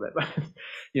away a little bit, but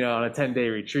you know, on a 10-day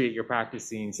retreat, you're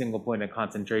practicing single point of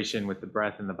concentration with the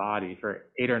breath and the body for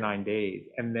 8 or 9 days.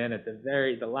 And then at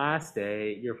the last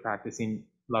day, you're practicing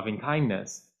loving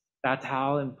kindness. That's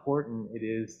how important it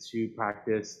is to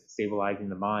practice stabilizing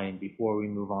the mind before we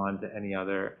move on to any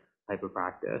other type of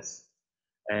practice.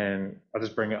 And I'll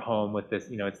just bring it home with this,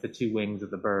 you know, it's the two wings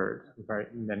of the bird.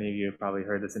 Many of you have probably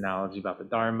heard this analogy about the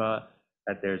Dharma,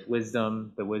 that there's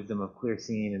wisdom, the wisdom of clear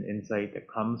seeing and insight that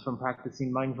comes from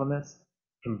practicing mindfulness,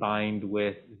 combined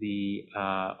with the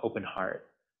open heart,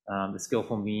 the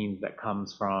skillful means that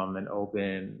comes from an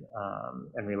open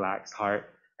and relaxed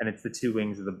heart. And it's the two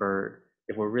wings of the bird.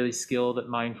 If we're really skilled at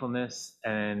mindfulness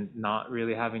and not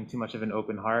really having too much of an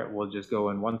open heart, we'll just go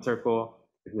in one circle.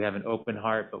 If we have an open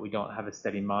heart, but we don't have a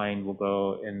steady mind, we'll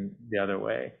go in the other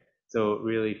way. So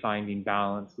really finding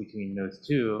balance between those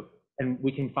two. And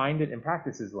we can find it in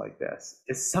practices like this.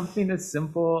 It's something as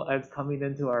simple as coming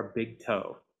into our big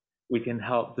toe. We can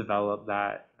help develop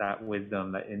that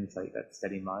wisdom, that insight, that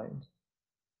steady mind.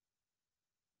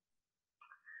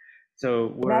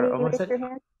 So we're Maddie, almost raise your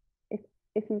hand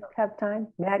if you have time.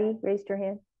 Maddie raised her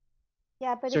hand.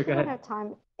 Yeah, but sure, if we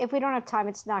don't have time,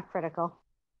 it's not critical.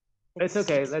 It's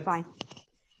okay. That's fine.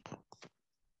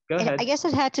 Go ahead. I guess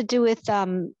it had to do with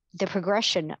the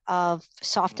progression of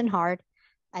soft and hard,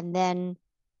 and then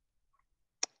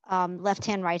left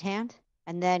hand, right hand,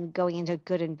 and then going into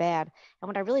good and bad. And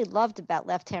what I really loved about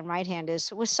left hand, right hand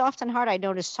is with soft and hard, I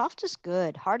noticed soft is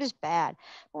good, hard is bad.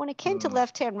 But when it came to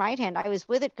left hand, right hand, I was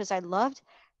with it because I loved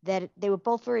that they were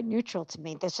both very neutral to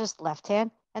me. There's just left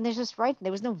hand, And there's this right,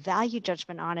 there was no value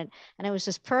judgment on it. And it was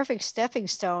this perfect stepping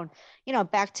stone,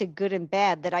 back to good and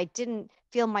bad, that I didn't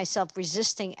feel myself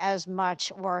resisting as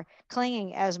much or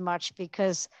clinging as much,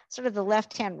 because sort of the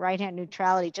left hand, right hand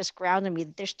neutrality just grounded me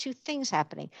that there's two things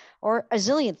happening, or a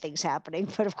zillion things happening.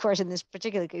 But of course, in this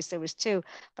particular case, there was two.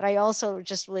 But I also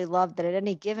just really loved that at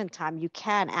any given time, you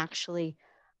can actually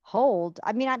hold.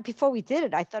 I mean, before we did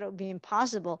it, I thought it would be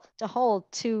impossible to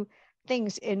hold two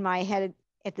things in my head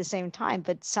at the same time,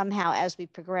 but somehow as we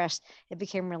progressed, it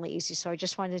became really easy. So I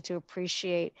just wanted to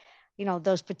appreciate,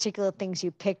 those particular things you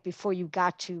picked before you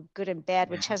got to good and bad,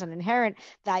 which has an inherent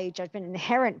value judgment,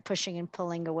 inherent pushing and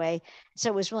pulling away. So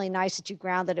it was really nice that you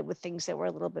grounded it with things that were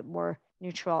a little bit more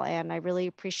neutral. And I really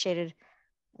appreciated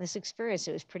this experience.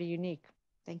 It was pretty unique.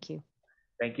 Thank you.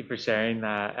 Thank you for sharing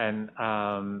that. And,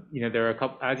 there were a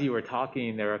couple, as you were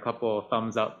talking, there were a couple of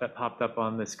thumbs up that popped up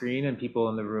on the screen, and people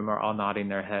in the room are all nodding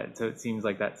their head. So it seems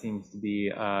like that seems to be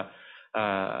a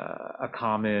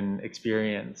common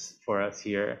experience for us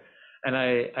here. And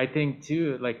I think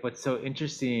too, like what's so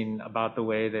interesting about the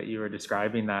way that you were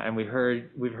describing that, and we've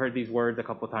heard these words a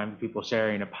couple of times, people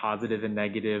sharing a positive and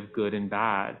negative, good and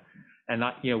bad. And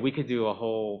not, we could do a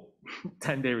whole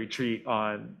 10-day retreat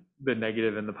on the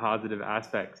negative and the positive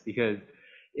aspects, because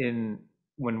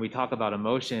when we talk about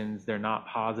emotions, they're not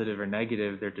positive or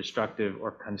negative, they're destructive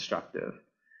or constructive.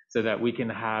 So that we can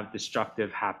have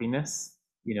destructive happiness,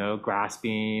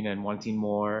 grasping and wanting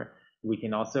more. We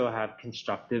can also have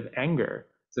constructive anger.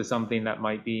 So something that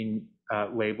might be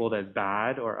labeled as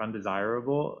bad or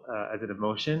undesirable as an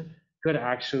emotion could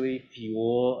actually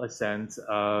fuel a sense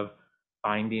of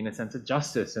finding a sense of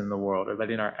justice in the world, or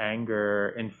letting our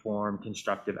anger inform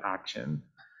constructive action.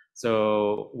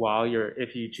 So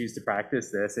if you choose to practice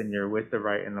this and you're with the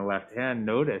right and the left hand,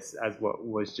 notice, as what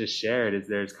was just shared, is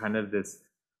there's kind of this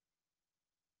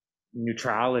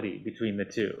neutrality between the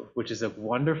two, which is a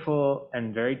wonderful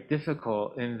and very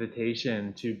difficult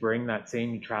invitation to bring that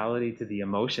same neutrality to the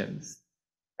emotions.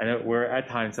 I know we're at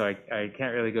time, so I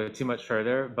can't really go too much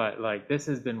further, but like this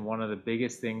has been one of the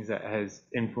biggest things that has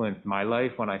influenced my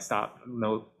life when I stopped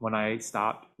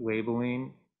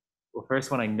labeling. Well,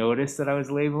 first when I noticed that I was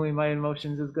labeling my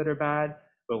emotions as good or bad,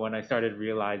 but when I started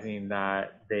realizing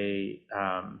that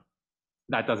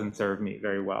that doesn't serve me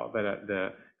very well,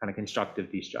 the kind of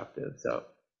constructive, destructive. So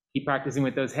keep practicing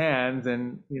with those hands,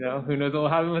 and who knows what will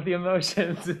happen with the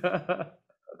emotions.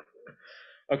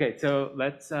 Okay, so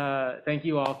let's thank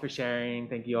you all for sharing.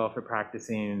 Thank you all for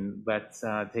practicing. Let's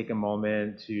take a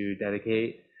moment to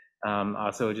dedicate.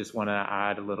 Also, just want to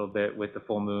add a little bit with the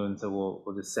full moon, so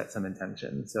we'll just set some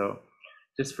intention. So,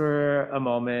 just for a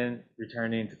moment,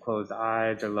 returning to closed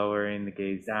eyes or lowering the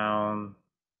gaze down.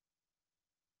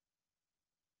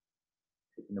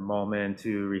 Taking a moment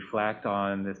to reflect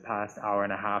on this past hour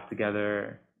and a half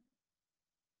together,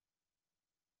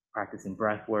 practicing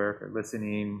breath work or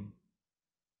listening.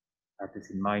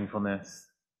 Practicing mindfulness,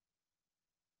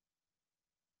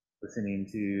 listening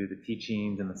to the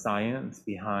teachings and the science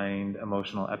behind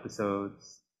emotional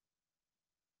episodes,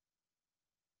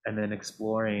 and then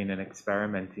exploring and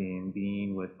experimenting,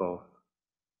 being with both.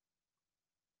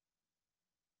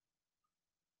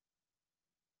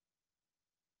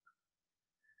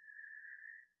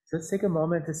 So let's take a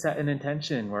moment to set an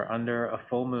intention. We're under a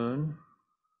full moon,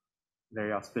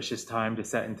 very auspicious time to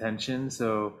set intention.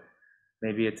 So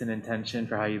maybe it's an intention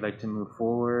for how you'd like to move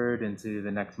forward into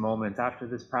the next moment after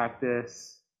this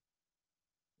practice.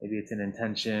 Maybe it's an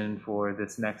intention for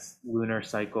this next lunar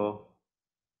cycle.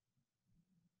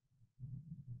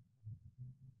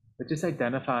 But just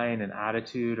identifying an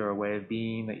attitude or a way of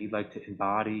being that you'd like to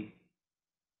embody.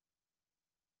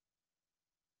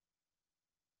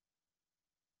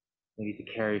 Maybe to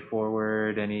carry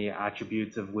forward any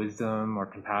attributes of wisdom or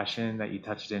compassion that you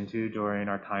touched into during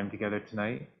our time together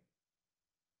tonight.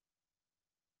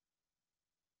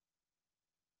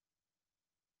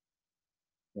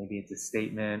 Maybe it's a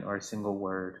statement or a single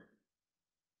word.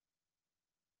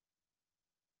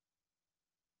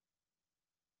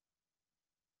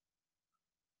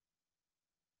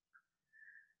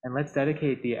 And let's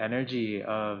dedicate the energy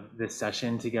of this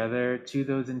session together to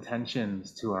those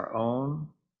intentions, to our own,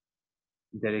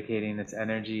 dedicating this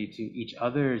energy to each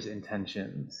other's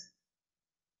intentions.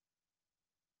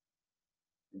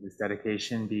 May this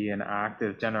dedication be an act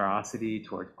of generosity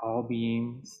towards all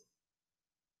beings.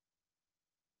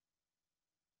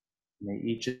 May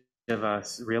each of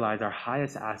us realize our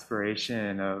highest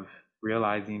aspiration of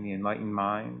realizing the enlightened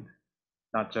mind,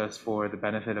 not just for the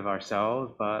benefit of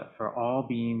ourselves, but for all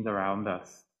beings around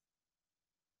us.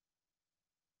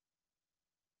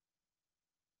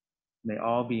 May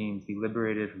all beings be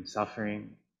liberated from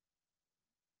suffering.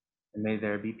 And may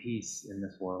there be peace in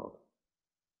this world.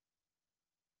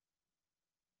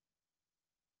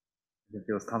 If it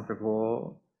feels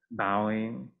comfortable,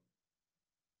 bowing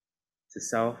to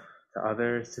self, to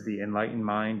others, to the enlightened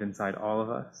mind inside all of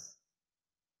us.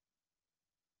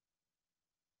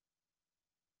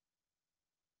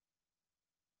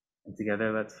 And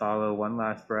together, let's follow one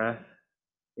last breath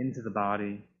into the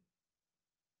body.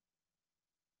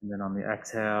 And then on the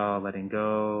exhale, letting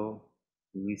go,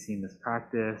 releasing this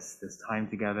practice, this time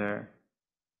together.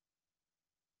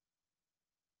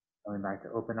 Going back to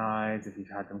open eyes if you've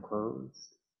had them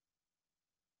closed.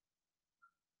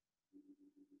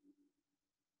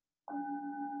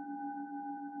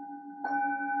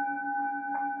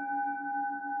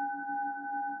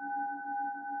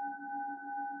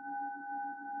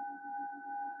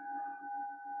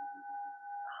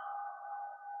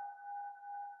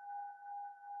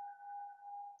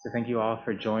 So thank you all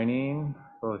for joining,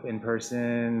 both in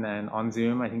person and on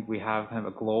Zoom. I think we have kind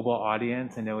of a global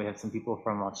audience. I know we have some people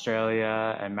from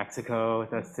Australia and Mexico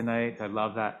with us tonight. I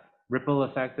love that ripple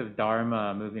effect of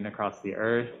Dharma moving across the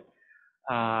earth.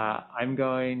 I'm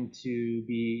going to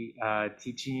be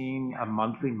teaching a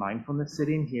monthly mindfulness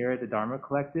sitting here at the Dharma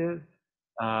Collective.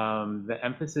 The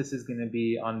emphasis is going to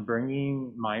be on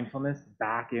bringing mindfulness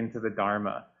back into the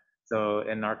Dharma. So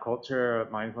in our culture,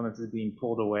 mindfulness is being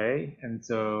pulled away. And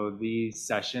so these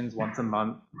sessions once a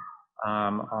month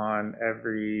on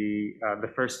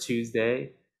the first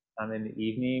Tuesday in the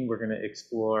evening, we're going to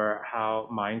explore how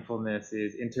mindfulness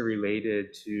is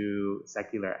interrelated to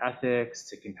secular ethics,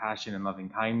 to compassion and loving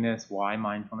kindness, why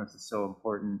mindfulness is so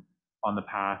important on the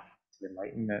path to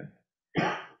enlightenment.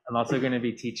 I'm also going to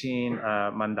be teaching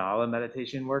a mandala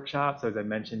meditation workshop. So as I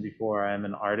mentioned before, I'm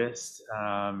an artist,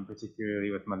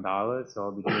 particularly with mandalas. So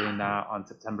I'll be doing that on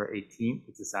September 18th.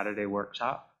 It's a Saturday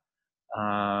workshop.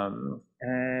 And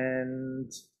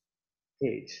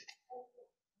Paige.